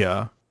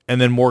 Alicia,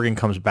 and then Morgan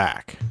comes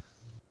back.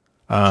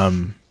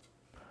 And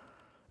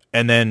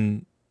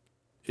then,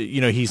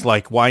 he's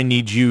like, well, I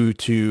need you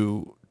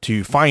to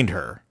find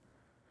her.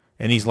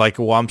 And he's like,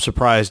 well, I'm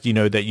surprised,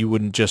 that you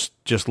wouldn't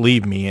just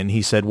leave me. And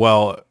he said,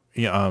 well,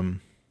 that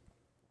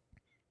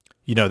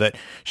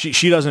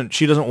she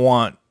doesn't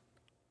want,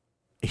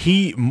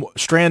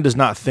 Strand does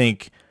not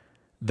think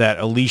that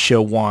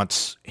Alicia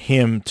wants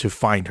him to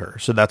find her.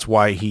 So that's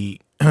why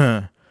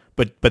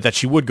but that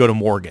she would go to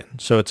Morgan.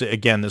 So it's,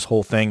 again, this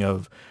whole thing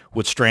of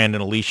with Strand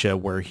and Alicia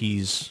where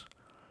he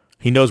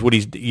knows what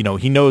he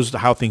knows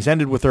how things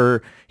ended with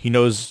her. He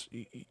knows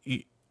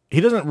he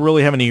doesn't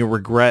really have any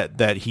regret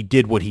that he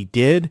did what he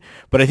did,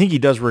 but I think he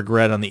does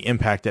regret on the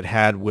impact it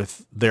had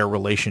with their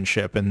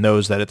relationship, and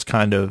knows that it's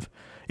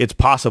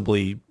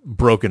possibly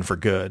broken for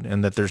good,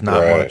 and that there's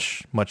not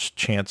much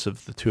chance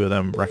of the two of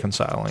them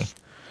reconciling.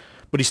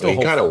 But he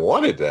kind of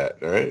wanted that,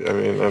 right? I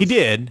mean, he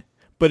did,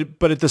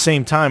 but at the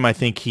same time, I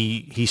think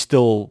he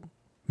still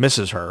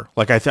misses her.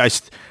 Like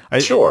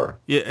sure,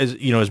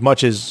 as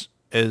much as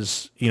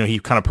he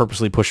kind of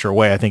purposely pushed her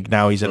away, I think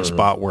now he's in a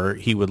spot where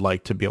he would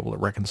like to be able to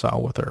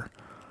reconcile with her.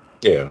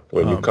 Yeah,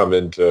 when you come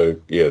into,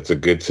 it's a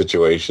good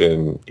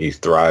situation, he's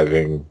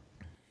thriving,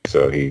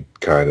 so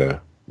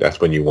that's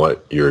when you want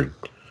your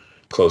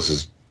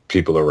closest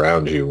people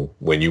around you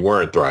when you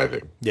weren't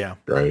thriving. Yeah.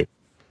 Right?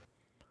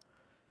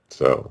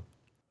 So.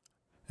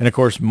 And of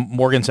course,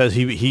 Morgan says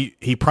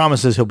he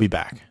promises he'll be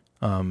back.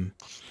 And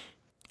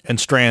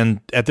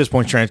Strand, at this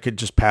point,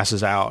 just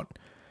passes out.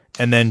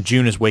 And then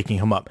June is waking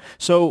him up.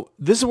 So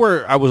this is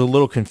where I was a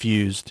little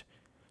confused.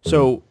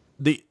 So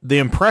the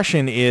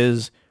impression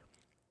is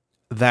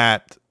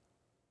that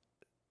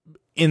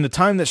in the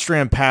time that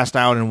Strand passed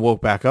out and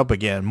woke back up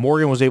again,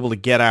 Morgan was able to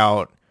get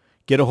a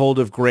hold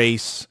of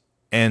Grace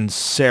and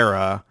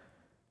Sarah,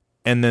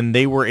 and then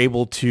they were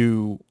able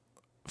to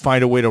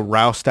find a way to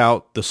roust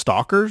out the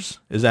stalkers.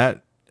 Is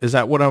that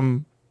what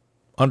I'm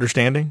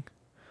understanding?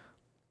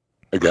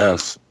 I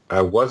guess.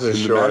 I wasn't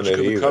sure on it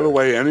either.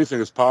 Cutaway, anything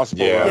is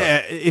possible.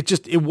 Yeah,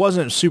 it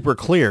wasn't super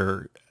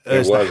clear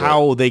as to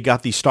how they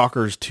got these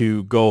stalkers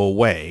to go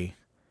away,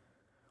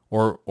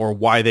 or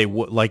why they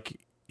would, like,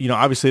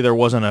 obviously there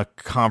wasn't a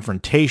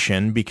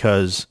confrontation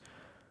because,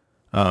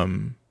 I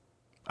don't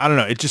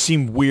know, it just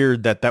seemed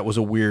weird that was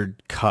a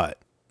weird cut,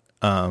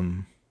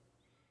 or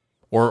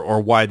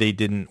why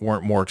they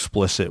weren't more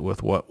explicit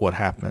with what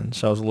happened.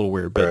 So it was a little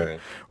weird, but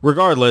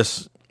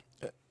regardless,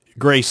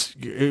 Grace,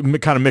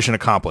 kind of mission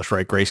accomplished,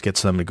 right? Grace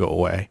gets them to go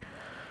away.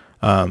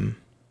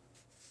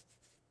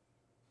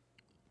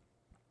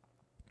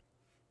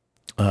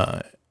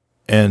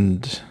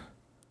 And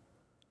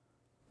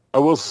I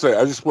will say,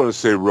 I just want to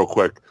say real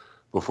quick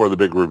before the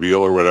big reveal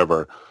or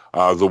whatever,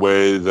 the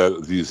way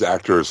that these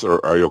actors are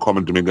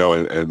Colman Domingo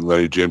and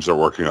Lenny James are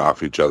working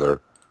off each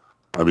other.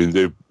 I mean,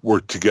 they've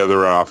worked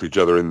together and off each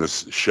other in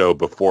this show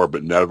before,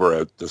 but never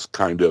at this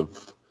kind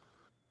of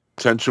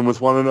tension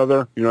with one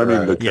another. You know what I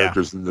mean? The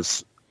characters in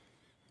this,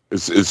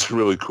 it's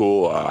really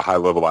cool, high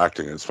level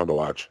acting. It's fun to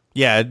watch.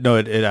 Yeah, no,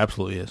 it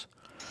absolutely is.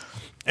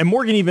 And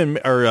Morgan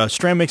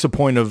Strand makes a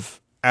point of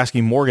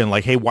asking Morgan,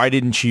 like, hey, why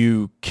didn't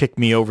you kick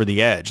me over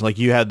the edge? Like,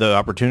 you had the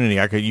opportunity.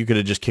 You could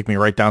have just kicked me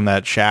right down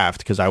that shaft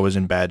because I was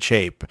in bad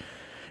shape.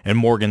 And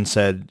Morgan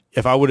said,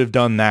 if I would have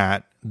done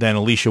that, then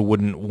Alicia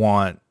wouldn't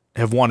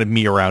have wanted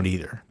me around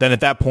either. Then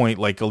at that point,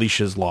 like,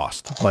 Alicia's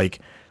lost. Like,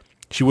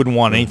 she wouldn't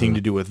want anything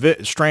to do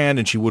with Strand,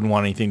 and she wouldn't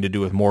want anything to do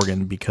with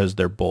Morgan because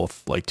they're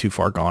both, like, too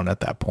far gone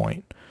at that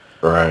point.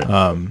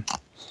 Right.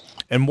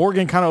 And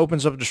Morgan kind of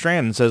opens up to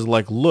Strand and says,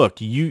 like,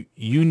 look, you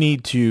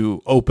need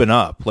to open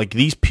up. Like,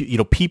 these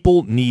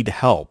people need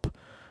help.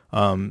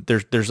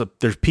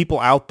 There's people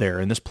out there,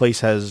 and this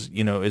place has,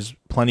 is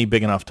plenty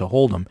big enough to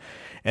hold them.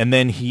 And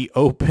then he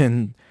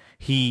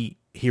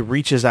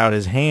reaches out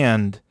his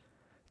hand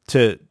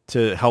to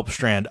help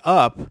Strand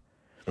up,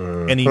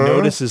 and he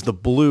notices the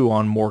blue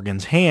on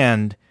Morgan's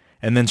hand,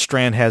 and then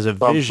Strand has a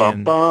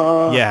vision.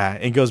 Yeah,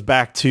 and goes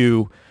back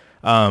to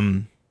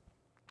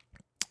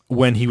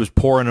when he was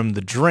pouring him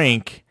the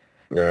drink,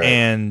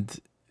 and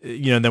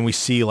then we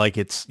see, like,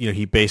 it's,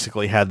 he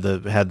basically had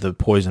the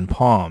poison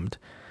palmed,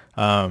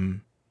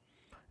 and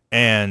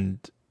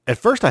at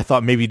first I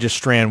thought maybe just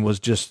Strand was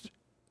just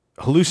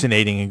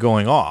hallucinating and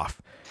going off,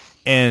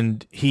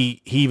 and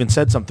he even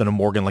said something to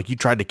Morgan, like, you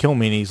tried to kill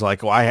me, and he's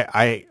like, well,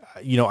 I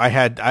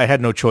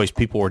had no choice.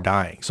 People were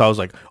dying. So I was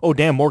like, oh,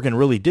 damn, Morgan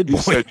really did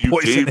poison him.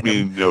 You gave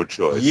me no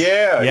choice.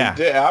 Yeah.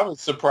 He did. I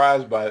was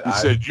surprised by it. He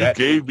said, you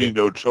gave me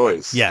no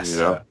choice.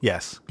 Yes.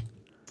 Yes.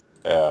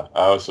 Yeah,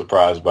 I was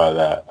surprised by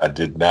that. I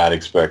did not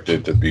expect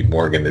it to be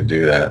Morgan to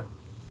do that.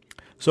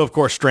 So, of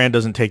course, Strand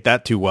doesn't take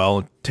that too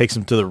well, takes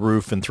him to the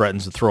roof and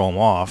threatens to throw him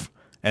off.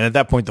 And at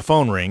that point, the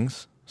phone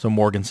rings. So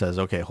Morgan says,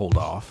 okay, hold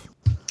off.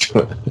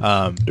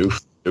 New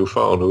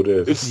phone, who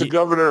this? It's the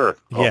governor.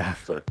 Yeah.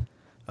 Sorry.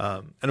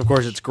 And of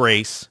course it's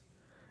Grace,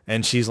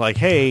 and she's like,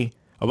 hey,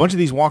 a bunch of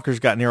these walkers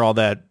got near all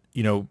that,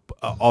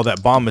 all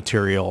that bomb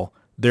material.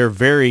 They're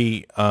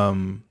very,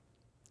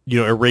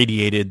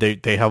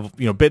 irradiated. They have,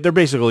 they're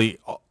basically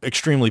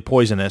extremely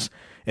poisonous.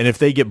 And if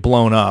they get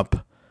blown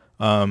up,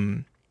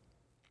 then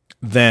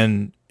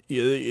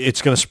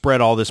it's going to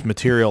spread all this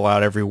material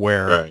out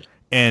everywhere. Right.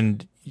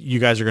 And you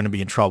guys are going to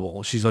be in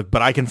trouble. She's like,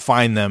 but I can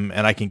find them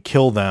and I can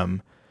kill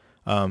them,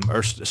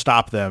 or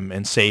stop them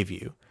and save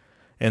you.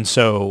 And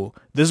so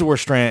this is where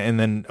Strand, and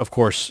then of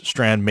course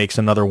Strand makes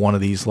another one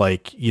of these,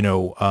 like,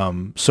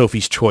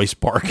 Sophie's Choice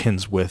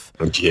bargains with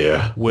he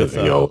always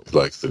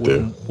likes to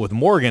do with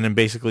Morgan, and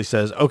basically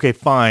says, okay,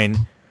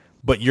 fine,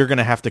 but you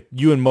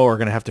and Mo are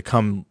going to have to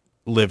come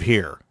live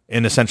here.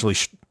 And essentially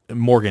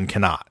Morgan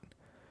cannot.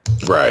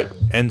 Right.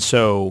 And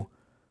so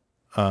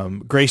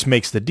Grace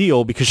makes the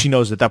deal because she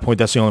knows at that point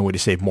that's the only way to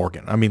save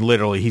Morgan. I mean,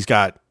 literally, he's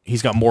got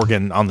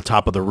Morgan on the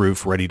top of the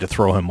roof ready to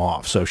throw him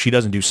off. So she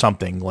doesn't do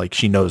something, like,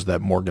 she knows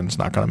that Morgan's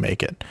not going to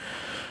make it.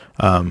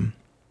 And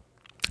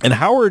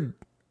Howard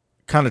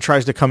kind of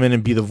tries to come in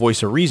and be the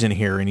voice of reason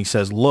here, and he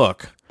says,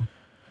 look,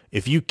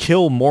 if you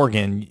kill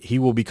Morgan, he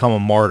will become a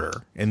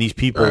martyr, and these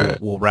people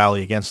will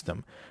rally against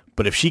him.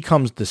 But if she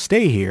comes to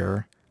stay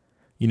here,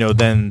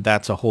 then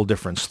that's a whole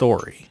different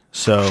story.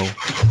 So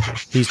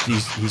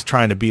he's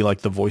trying to be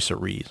like the voice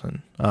of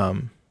reason.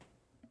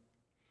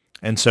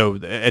 And so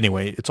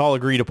anyway, it's all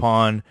agreed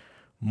upon.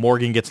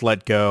 Morgan gets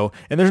let go,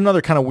 and there's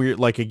another kind of weird,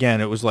 like,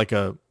 again, it was like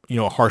a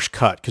harsh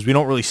cut because we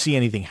don't really see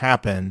anything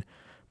happen,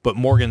 but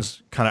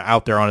Morgan's kind of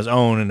out there on his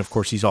own, and of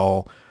course he's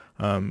all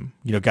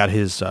got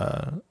his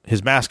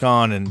mask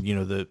on and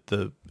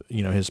the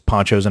his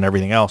ponchos and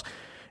everything else,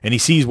 and he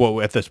sees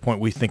what at this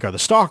point we think are the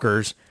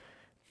stalkers.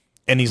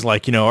 And he's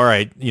like, all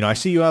right, I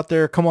see you out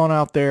there. Come on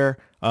out there.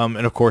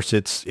 And of course,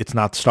 it's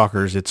not the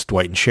stalkers. It's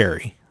Dwight and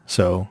Sherry.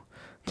 So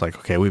it's like,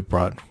 okay, we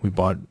brought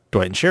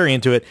Dwight and Sherry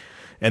into it,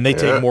 and they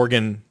take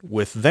Morgan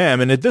with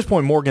them. And at this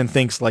point, Morgan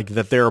thinks like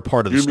that they're a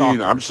part of the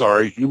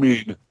stalkers. You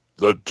mean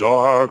the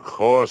Dark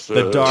Horses?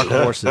 The Dark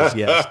Horses,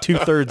 yes.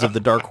 2/3 of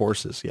the Dark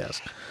Horses,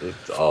 yes. The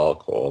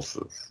Dark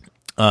Horses.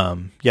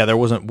 Yeah,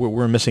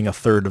 we're missing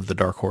 1/3 of the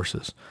Dark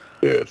Horses.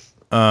 Yes.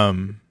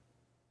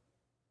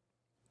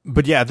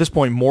 But yeah, at this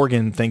point,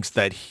 Morgan thinks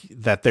that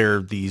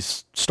they're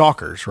these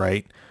stalkers,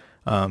 right?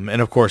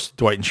 And of course,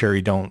 Dwight and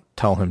Sherry don't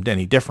tell him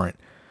any different.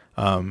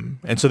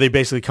 And so they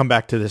basically come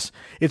back to this.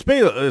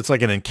 It's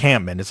like an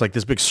encampment. It's like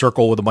this big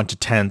circle with a bunch of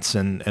tents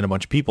and a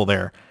bunch of people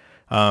there.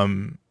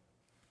 And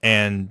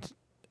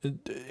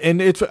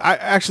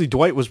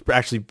Dwight was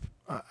actually,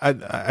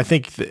 I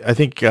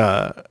think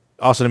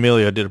Austin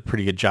Emilio did a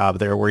pretty good job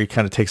there, where he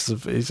kind of takes,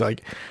 he's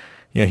like,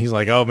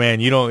 oh man,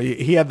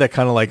 he had that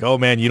kind of like, oh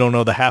man, you don't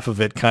know the half of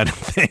it kind of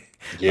thing.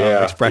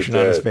 Yeah. Expression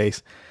on his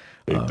face.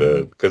 He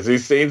did, because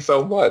he's seen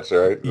so much,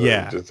 right?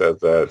 Yeah. He just has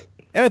that.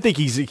 And I think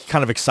he's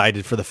kind of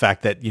excited for the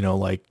fact that,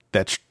 like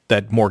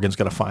that Morgan's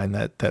going to find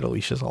that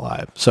Alicia's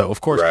alive. So,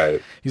 of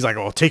course, he's like,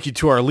 well, I'll take you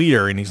to our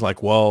leader. And he's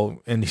like,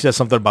 well, and he says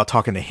something about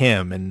talking to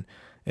him.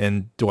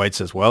 And Dwight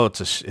says, well,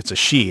 it's a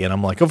she. And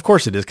I'm like, of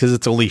course it is, because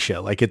it's Alicia.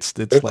 Like, it's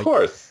of like,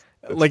 course.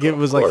 Like, it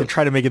was like to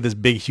try to make it this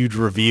big, huge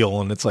reveal.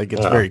 And it's like,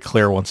 it's very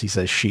clear once he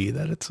says she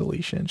that it's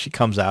Alicia. And she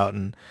comes out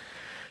and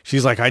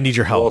she's like, I need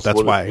your help.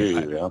 That's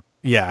why.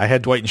 I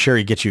had Dwight and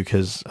Sherry get you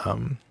because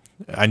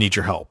I need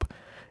your help.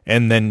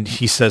 And then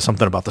he says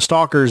something about the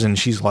stalkers, and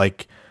she's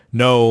like,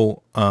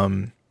 no,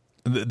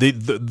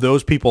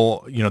 those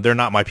people, they're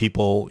not my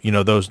people.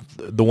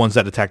 The ones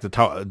that attacked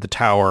the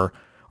tower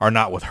are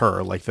not with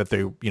her. Like that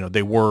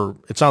they were,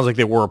 it sounds like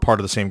they were a part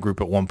of the same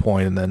group at one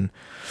point and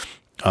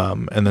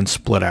then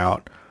split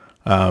out.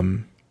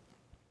 And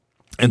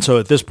so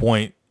at this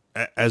point,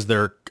 as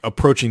they're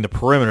approaching the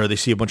perimeter, they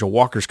see a bunch of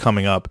walkers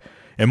coming up,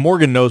 and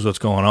Morgan knows what's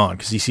going on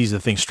because he sees the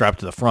thing strapped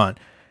to the front,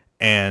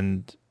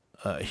 and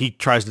he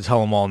tries to tell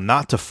them all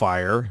not to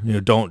fire,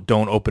 don't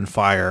open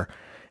fire.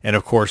 And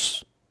of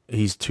course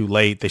he's too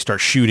late. They start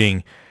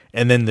shooting,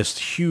 and then this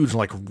huge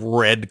like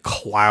red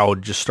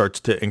cloud just starts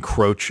to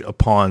encroach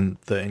upon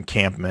the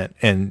encampment.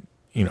 And,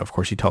 of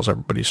course he tells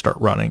everybody to start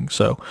running.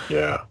 So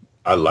yeah,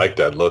 I like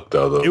that look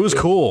though. It was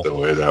cool. The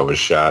way that was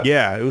shot.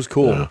 Yeah, it was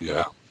cool.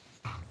 Yeah.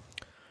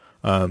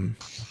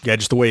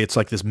 Just the way it's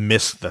like this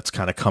mist that's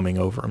kind of coming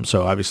over him.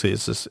 So obviously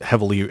it's this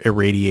heavily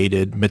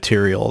irradiated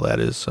material that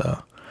is,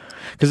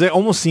 because it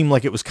almost seemed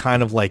like it was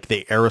kind of like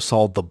they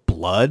aerosoled the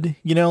blood,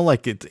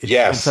 like it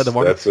yes, inside the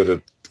water. That's what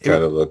it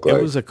kind of looked like.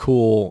 It was a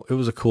cool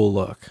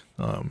look.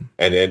 And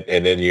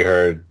then you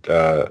heard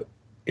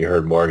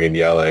Morgan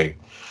yelling,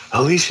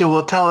 Alicia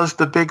will tell us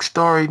the big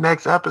story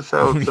next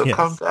episode, so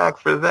come back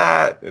for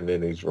that. And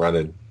then he's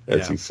running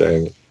as he's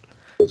saying it.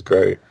 It was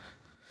great.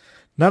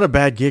 Not a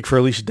bad gig for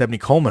Alicia Debney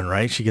Coleman,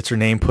 right? She gets her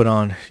name put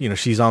on,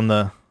 she's on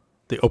the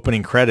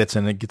opening credits,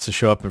 and it gets to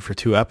show up for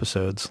 2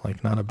 episodes.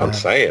 Like, not a bad. I'm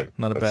saying,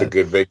 that's a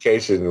good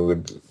vacation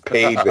with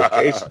paid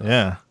vacation.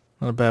 Yeah,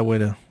 not a bad way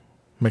to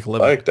make a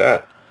living. I like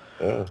that.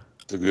 Yeah,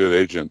 it's a good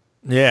agent.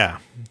 Yeah,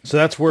 so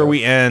that's where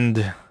we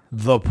end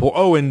the.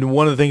 And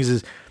one of the things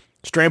is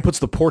Strand puts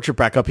the portrait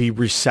back up. He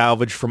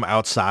resalvaged from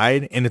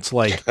outside, and it's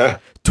like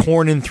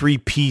torn in 3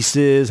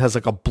 pieces. Has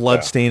like a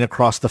blood stain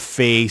across the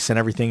face and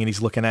everything. And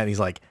he's looking at it, and he's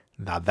like,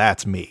 "Now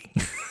that's me."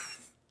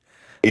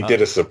 He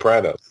did a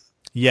Sopranos.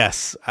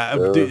 Yes.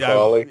 Yes.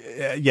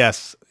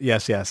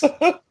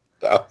 That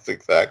was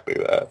exactly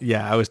that.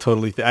 Yeah, I was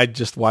totally. I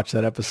just watched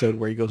that episode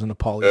where he goes into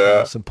Paulie's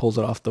house and pulls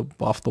it off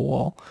the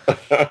wall.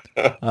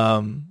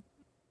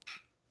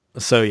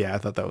 So yeah, I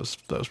thought that was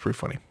pretty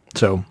funny.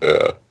 So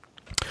yeah.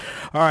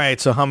 All right.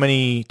 So how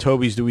many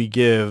Tobys do we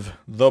give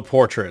the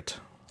portrait,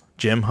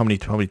 Jim? How many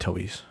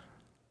Tobys?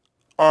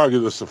 I'll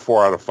give this a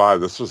 4 out of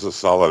 5. This was a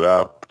solid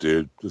app,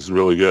 dude. This is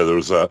really good. There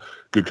was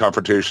good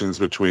confrontations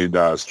between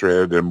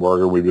Strand and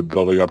Morgan we've been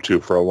building up to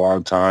for a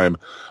long time.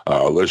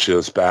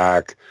 Alicia's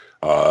back.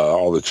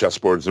 All the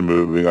chessboards are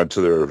moving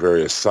onto their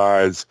various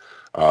sides.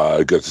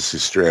 Get to see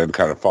Strand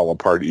kind of fall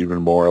apart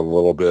even more a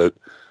little bit.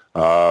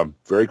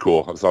 Very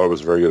cool. I thought it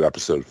was a very good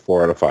episode.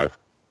 4 out of 5.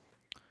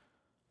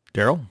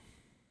 Daryl?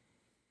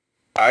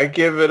 I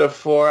give it a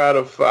 4 out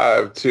of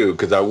 5 too,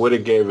 because I would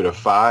have gave it a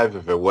 5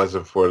 if it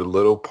wasn't for the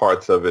little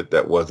parts of it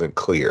that wasn't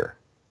clear.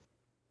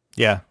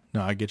 Yeah,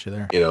 no, I get you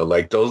there.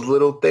 Like those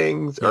little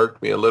things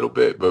irked me a little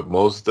bit, but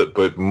most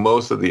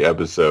of the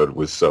episode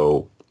was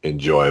so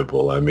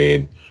enjoyable. I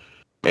mean,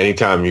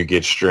 anytime you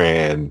get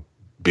Strand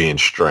being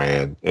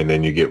Strand, and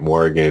then you get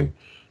Morgan,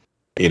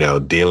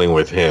 dealing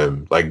with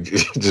him, like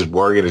just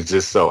Morgan is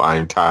just so,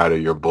 I'm tired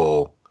of your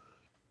bull.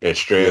 And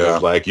Strand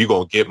is like, you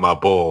gonna get my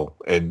bull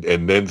and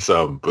then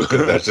some,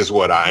 because that's just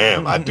what I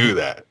am. I do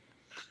that.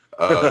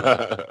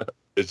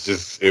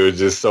 It was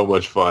just so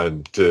much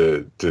fun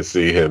to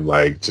see him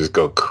like just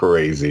go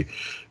crazy.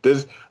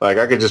 This, like,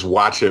 I could just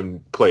watch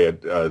him play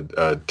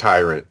a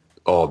tyrant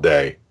all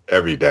day,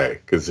 every day,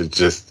 because he's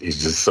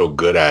just so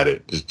good at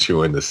it, just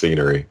chewing the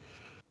scenery.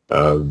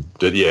 It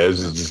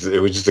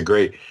was just a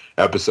great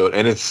episode,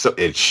 and it's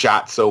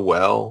shot so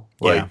well.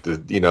 Like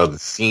the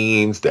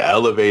scenes, the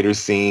elevator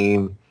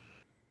scene.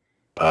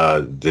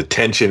 The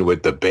tension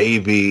with the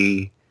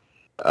baby,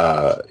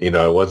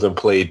 it wasn't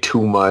played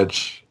too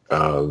much.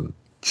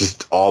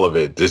 Just all of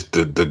it, just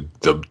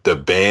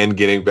the band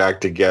getting back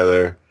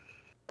together,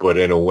 but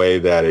in a way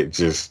that it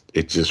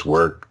just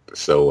worked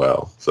so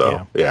well.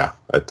 So yeah,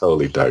 I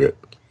totally dug it.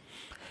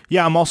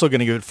 Yeah, I'm also going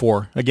to give it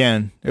 4.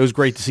 Again, it was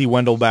great to see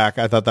Wendell back.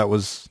 I thought it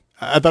was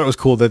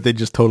cool that they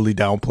just totally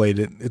downplayed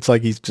it. It's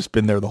like he's just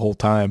been there the whole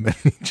time, and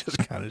he just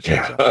kind of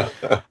shows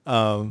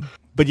up.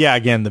 But yeah,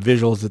 again, the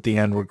visuals at the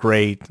end were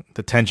great.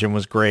 The tension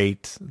was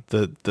great.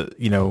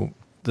 The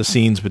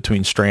scenes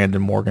between Strand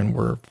and Morgan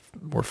were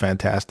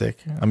fantastic.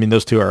 I mean,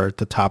 those two are at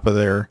the top of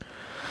their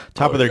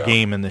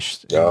game in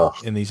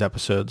in these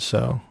episodes.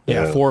 So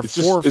yeah, 4.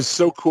 It's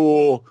so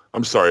cool.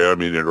 I'm sorry, I don't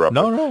mean to interrupt.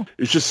 No.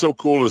 It's just so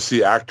cool to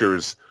see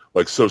actors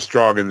like so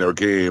strong in their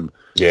game,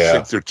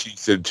 sink their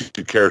teeth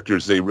into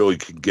characters they really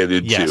can get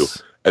into,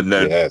 and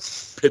then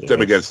pit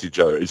them against each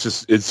other.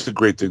 It's a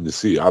great thing to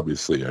see.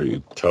 Obviously, I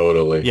mean,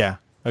 totally. Yeah,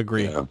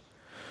 agree. Yeah.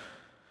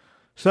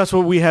 So that's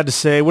what we had to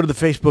say. What did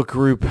the Facebook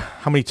group?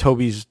 How many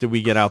Tobys did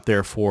we get out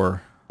there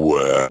for?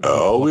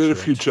 Well, we had a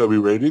few Toby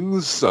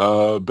ratings.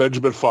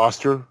 Benjamin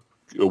Foster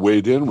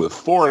weighed in with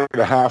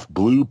 4.5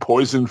 blue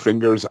poison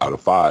fingers out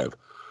of 5.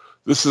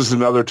 This is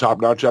another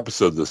top-notch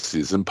episode this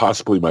season,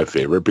 possibly my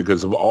favorite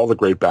because of all the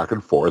great back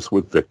and forth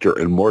with Victor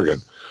and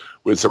Morgan,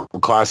 with some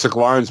classic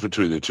lines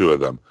between the two of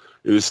them.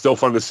 It is still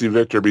fun to see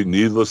Victor be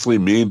needlessly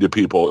mean to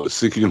people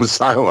seeking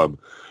asylum,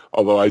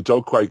 although I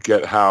don't quite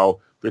get how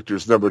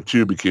Victor's number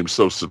 2 became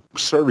so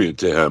subservient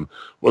to him.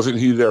 Wasn't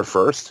he there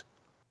first?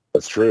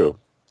 That's true.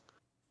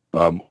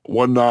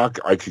 One knock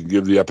I can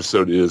give the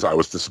episode is I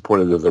was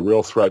disappointed that the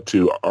real threat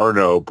to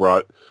Arno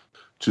brought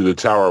to the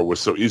tower was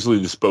so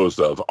easily disposed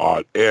of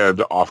on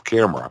and off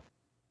camera.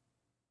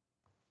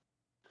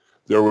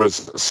 There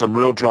was some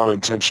real drama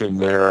and tension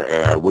there,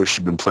 and I wish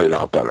it had been played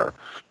out better.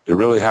 It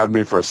really had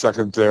me for a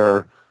second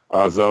there,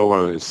 though,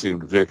 when it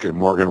seemed Vic and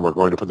Morgan were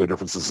going to put their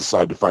differences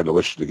aside to find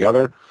Alicia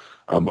together.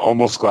 I'm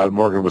almost glad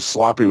Morgan was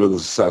sloppy with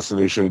his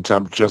assassination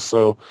attempt just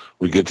so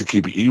we get to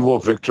keep evil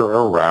Victor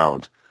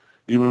around.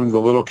 Even the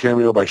little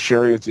cameo by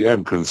Sherry at the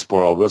end couldn't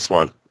spoil this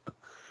one.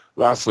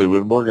 Lastly,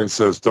 when Morgan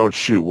says, don't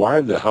shoot,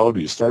 why the hell do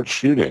you start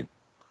shooting?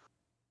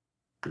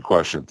 Good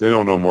question. They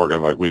don't know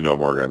Morgan like we know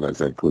Morgan, I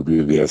think, would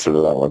be the answer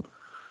to that one.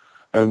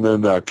 And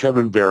then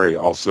Kevin Barry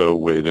also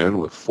weighed in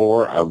with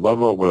 4. I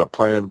love it when a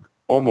plan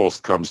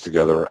almost comes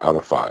together out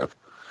of 5.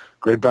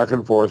 Great back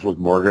and forth with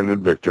Morgan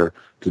and Victor.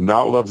 Did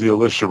not love the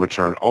Alicia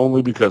return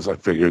only because I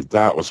figured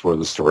that was where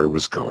the story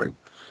was going.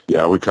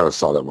 Yeah, we kind of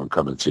saw that one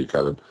coming too,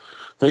 Kevin.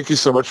 Thank you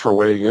so much for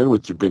weighing in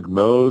with your big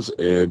nose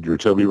and your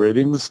Toby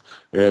ratings,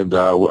 and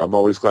I'm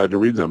always glad to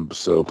read them,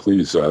 so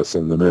please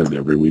send them in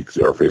every week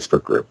to our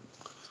Facebook group.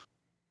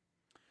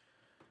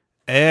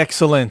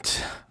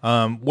 Excellent.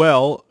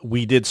 Well,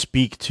 we did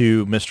speak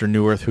to Mr.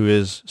 Neuwirth, who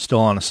is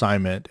still on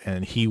assignment,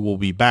 and he will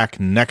be back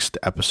next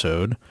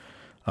episode.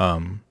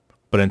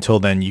 But until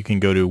then, you can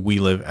go to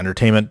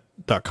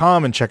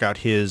weliveentertainment.com and check out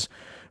his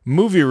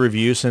movie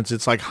review. Since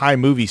it's like high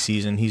movie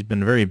season, he's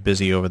been very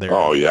busy over there.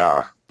 Oh,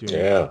 yeah.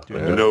 Yeah.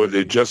 You know,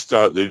 they just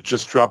dropped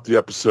the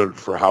episode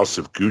for House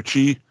of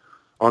Gucci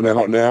on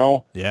out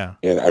now. Yeah.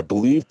 And I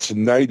believe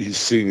tonight he's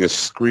seeing a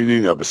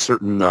screening of a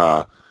certain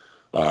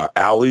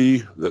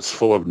alley that's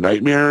full of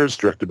nightmares,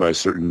 directed by a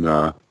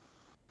certain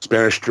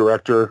Spanish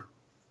director.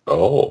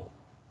 Oh.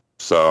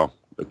 So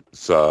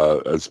it's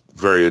a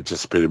very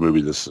anticipated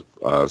movie. This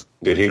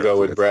did he go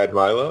with Brad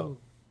Milo?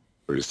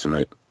 Or is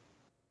tonight?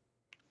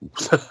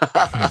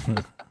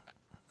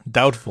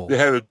 Doubtful. They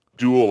had a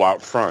duel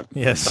out front.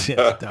 Yes,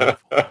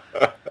 doubtful.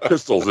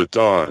 Pistols at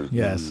dawn.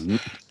 Yes.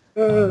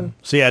 So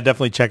yeah,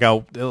 definitely check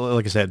out,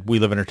 like I said, We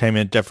Live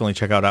Entertainment. Definitely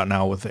check out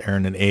Now with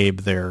Aaron and Abe,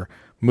 their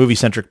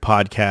movie-centric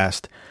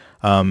podcast.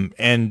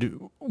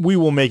 And we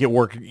will make it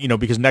work,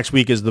 because next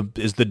week is the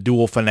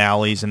dual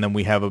finales, and then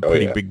we have a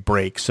pretty big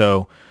break.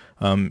 So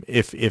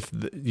if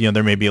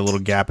there may be a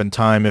little gap in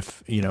time,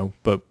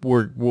 but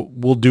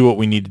we'll do what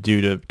we need to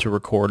do to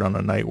record on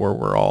a night where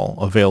we're all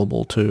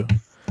available to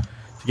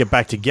get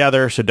back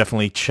together. So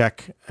definitely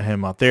check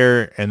him out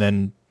there, and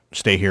then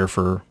stay here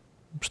for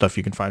stuff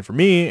you can find for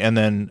me, and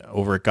then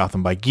over at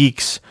Gotham by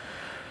Geeks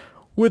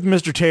with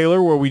Mr.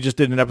 Taylor, where we just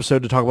did an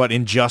episode to talk about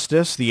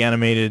Injustice, the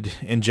animated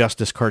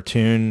Injustice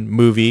cartoon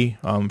movie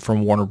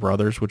from Warner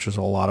Brothers, which was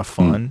a lot of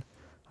fun.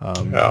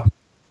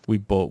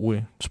 We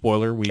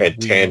spoiler. We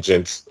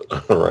tangents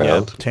around.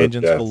 Yeah,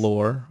 tangents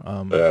galore.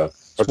 I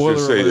was going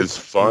to say, it's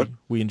fun.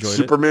 We enjoyed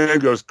Superman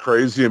goes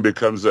crazy and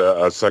becomes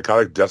a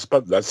psychotic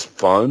despot. That's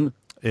fun.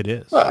 It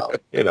is. Well,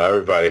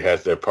 everybody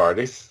has their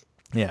parties.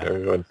 Yeah.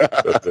 Everyone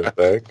does their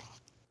thing.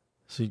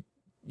 So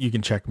you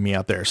can check me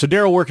out there. So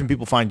Daryl, where can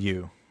people find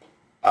you?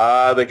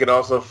 They can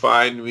also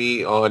find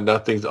me on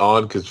Nothing's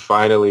On, because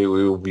finally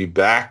we will be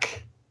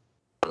back,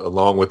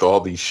 along with all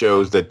these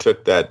shows that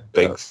took that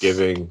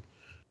Thanksgiving.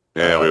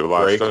 Yeah, we have a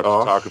lot of stuff to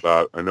talk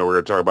about. I know we're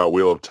going to talk about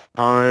Wheel of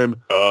Time.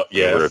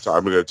 Yeah. I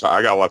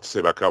got a lot to say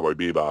about Cowboy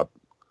Bebop.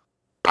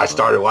 I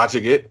started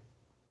watching it.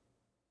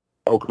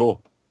 Oh,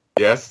 cool.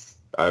 Yes,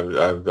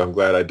 I'm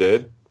glad I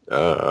did.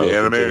 The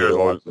animated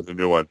or the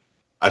new one?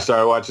 I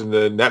started watching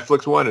the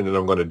Netflix one, and then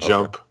I'm going to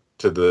jump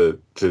to the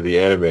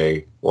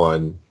anime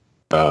one.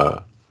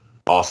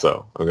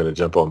 Also, I'm going to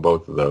jump on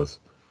both of those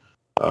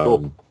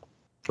cool.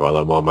 while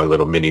I'm on my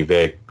little mini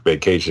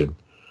vacation.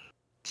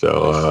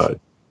 So,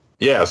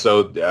 we got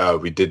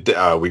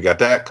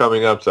that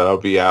coming up, so that'll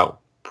be out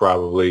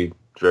probably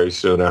very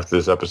soon after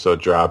this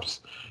episode drops.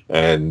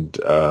 And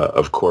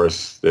of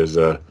course,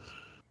 we'll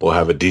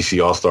have a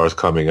DC All-Stars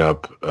coming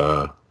up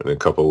in a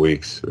couple of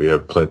weeks. We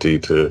have plenty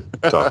to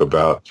talk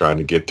about, trying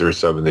to get through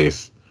some of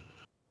these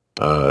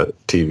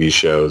TV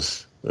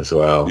shows as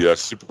well. Yeah,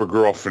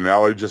 Supergirl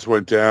finale just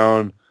went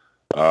down.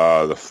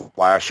 The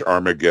Flash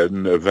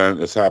Armageddon event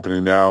is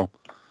happening now.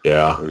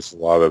 Yeah. There's a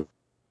lot of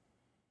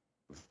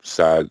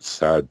sad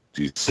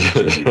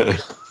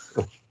DC.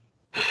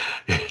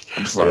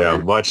 I'm sorry. Yeah,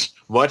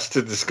 much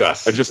to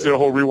discuss. I just did a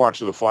whole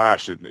rewatch of The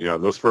Flash, and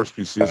those first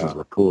few seasons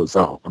were cool as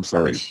hell. I'm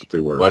sorry, but they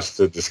were. Much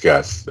to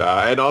discuss,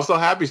 and also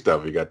happy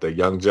stuff. We got the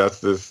Young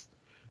Justice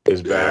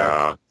is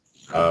back.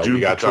 We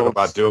got to talk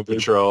about Doom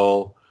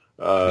Patrol.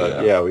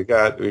 We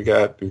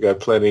got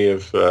plenty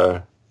of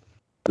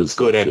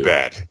good and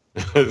bad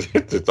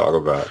to talk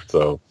about.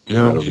 So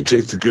you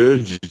take the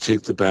good, you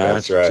take the bad,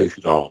 that's right. You take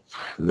it all,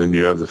 and then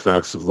you have the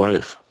facts of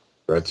life.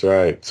 That's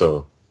right.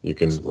 So you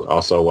can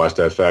also watch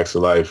that Facts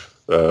of Life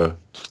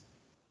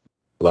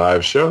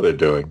live show they're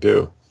doing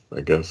too,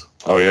 I guess.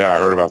 Oh yeah, I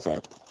heard about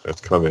that. That's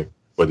coming,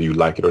 whether you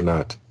like it or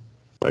not,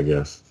 I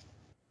guess.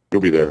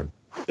 You'll be there.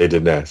 They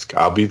didn't ask.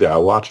 I'll be there.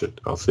 I'll watch it.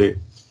 I'll see.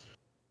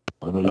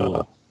 I don't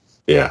know.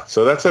 Yeah,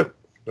 so that's it.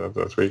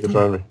 That's where you can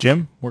find me.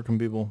 Jim, where can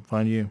people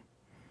find you?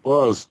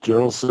 Well, as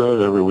Gerald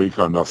said, every week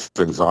on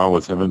Nothing's On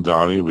with him and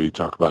Donnie, we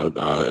talk about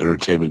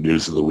entertainment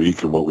news of the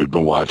week and what we've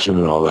been watching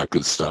and all that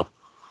good stuff.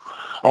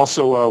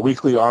 Also,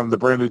 weekly on the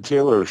Brandon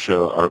Taylor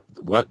Show.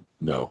 What?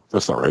 No,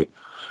 that's not right.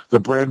 The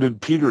Brandon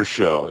Peters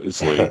Show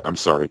is late. I'm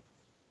sorry.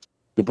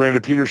 The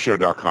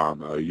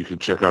BrandonPetersShow.com. You can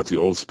check out the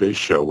Old Space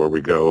Show where we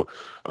go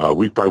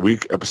week by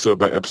week, episode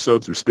by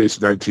episode through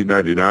Space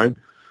 1999.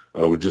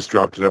 We just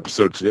dropped an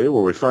episode today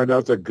where we find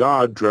out that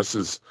God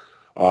dresses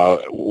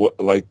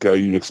like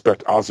you'd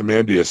expect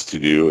Ozymandias to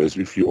do, as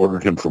if you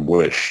ordered him from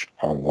Wish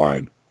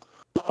online.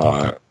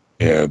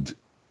 And,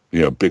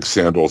 big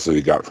sandals that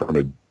he got from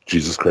a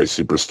Jesus Christ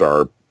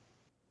Superstar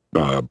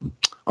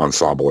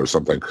ensemble or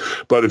something.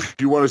 But if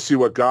you want to see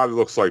what God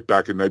looks like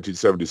back in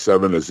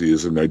 1977 as he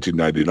is in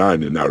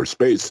 1999 in outer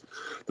space,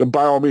 then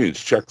by all means,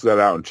 check that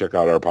out and check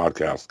out our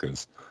podcast,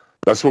 because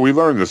that's what we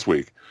learned this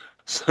week.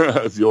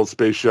 The Old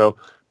Space Show,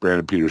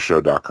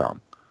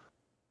 BrandonPetersShow.com.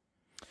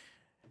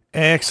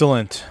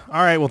 Excellent.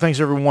 All right. Well, thanks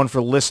everyone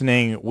for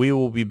listening. We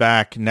will be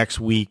back next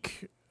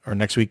week or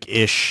next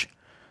week-ish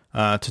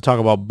to talk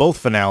about both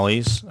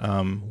finales.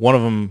 One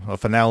of them a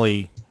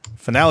finale,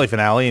 and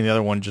the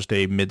other one just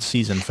a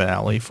mid-season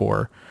finale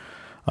for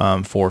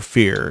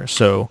Fear.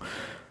 So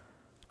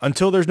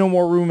until there's no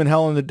more room in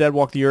hell and the dead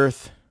walk the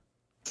earth,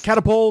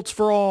 catapults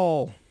for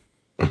all.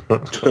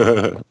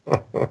 Don't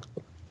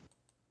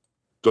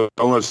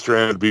let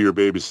Strand be your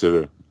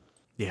babysitter.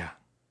 Yeah.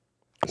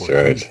 That's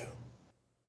right.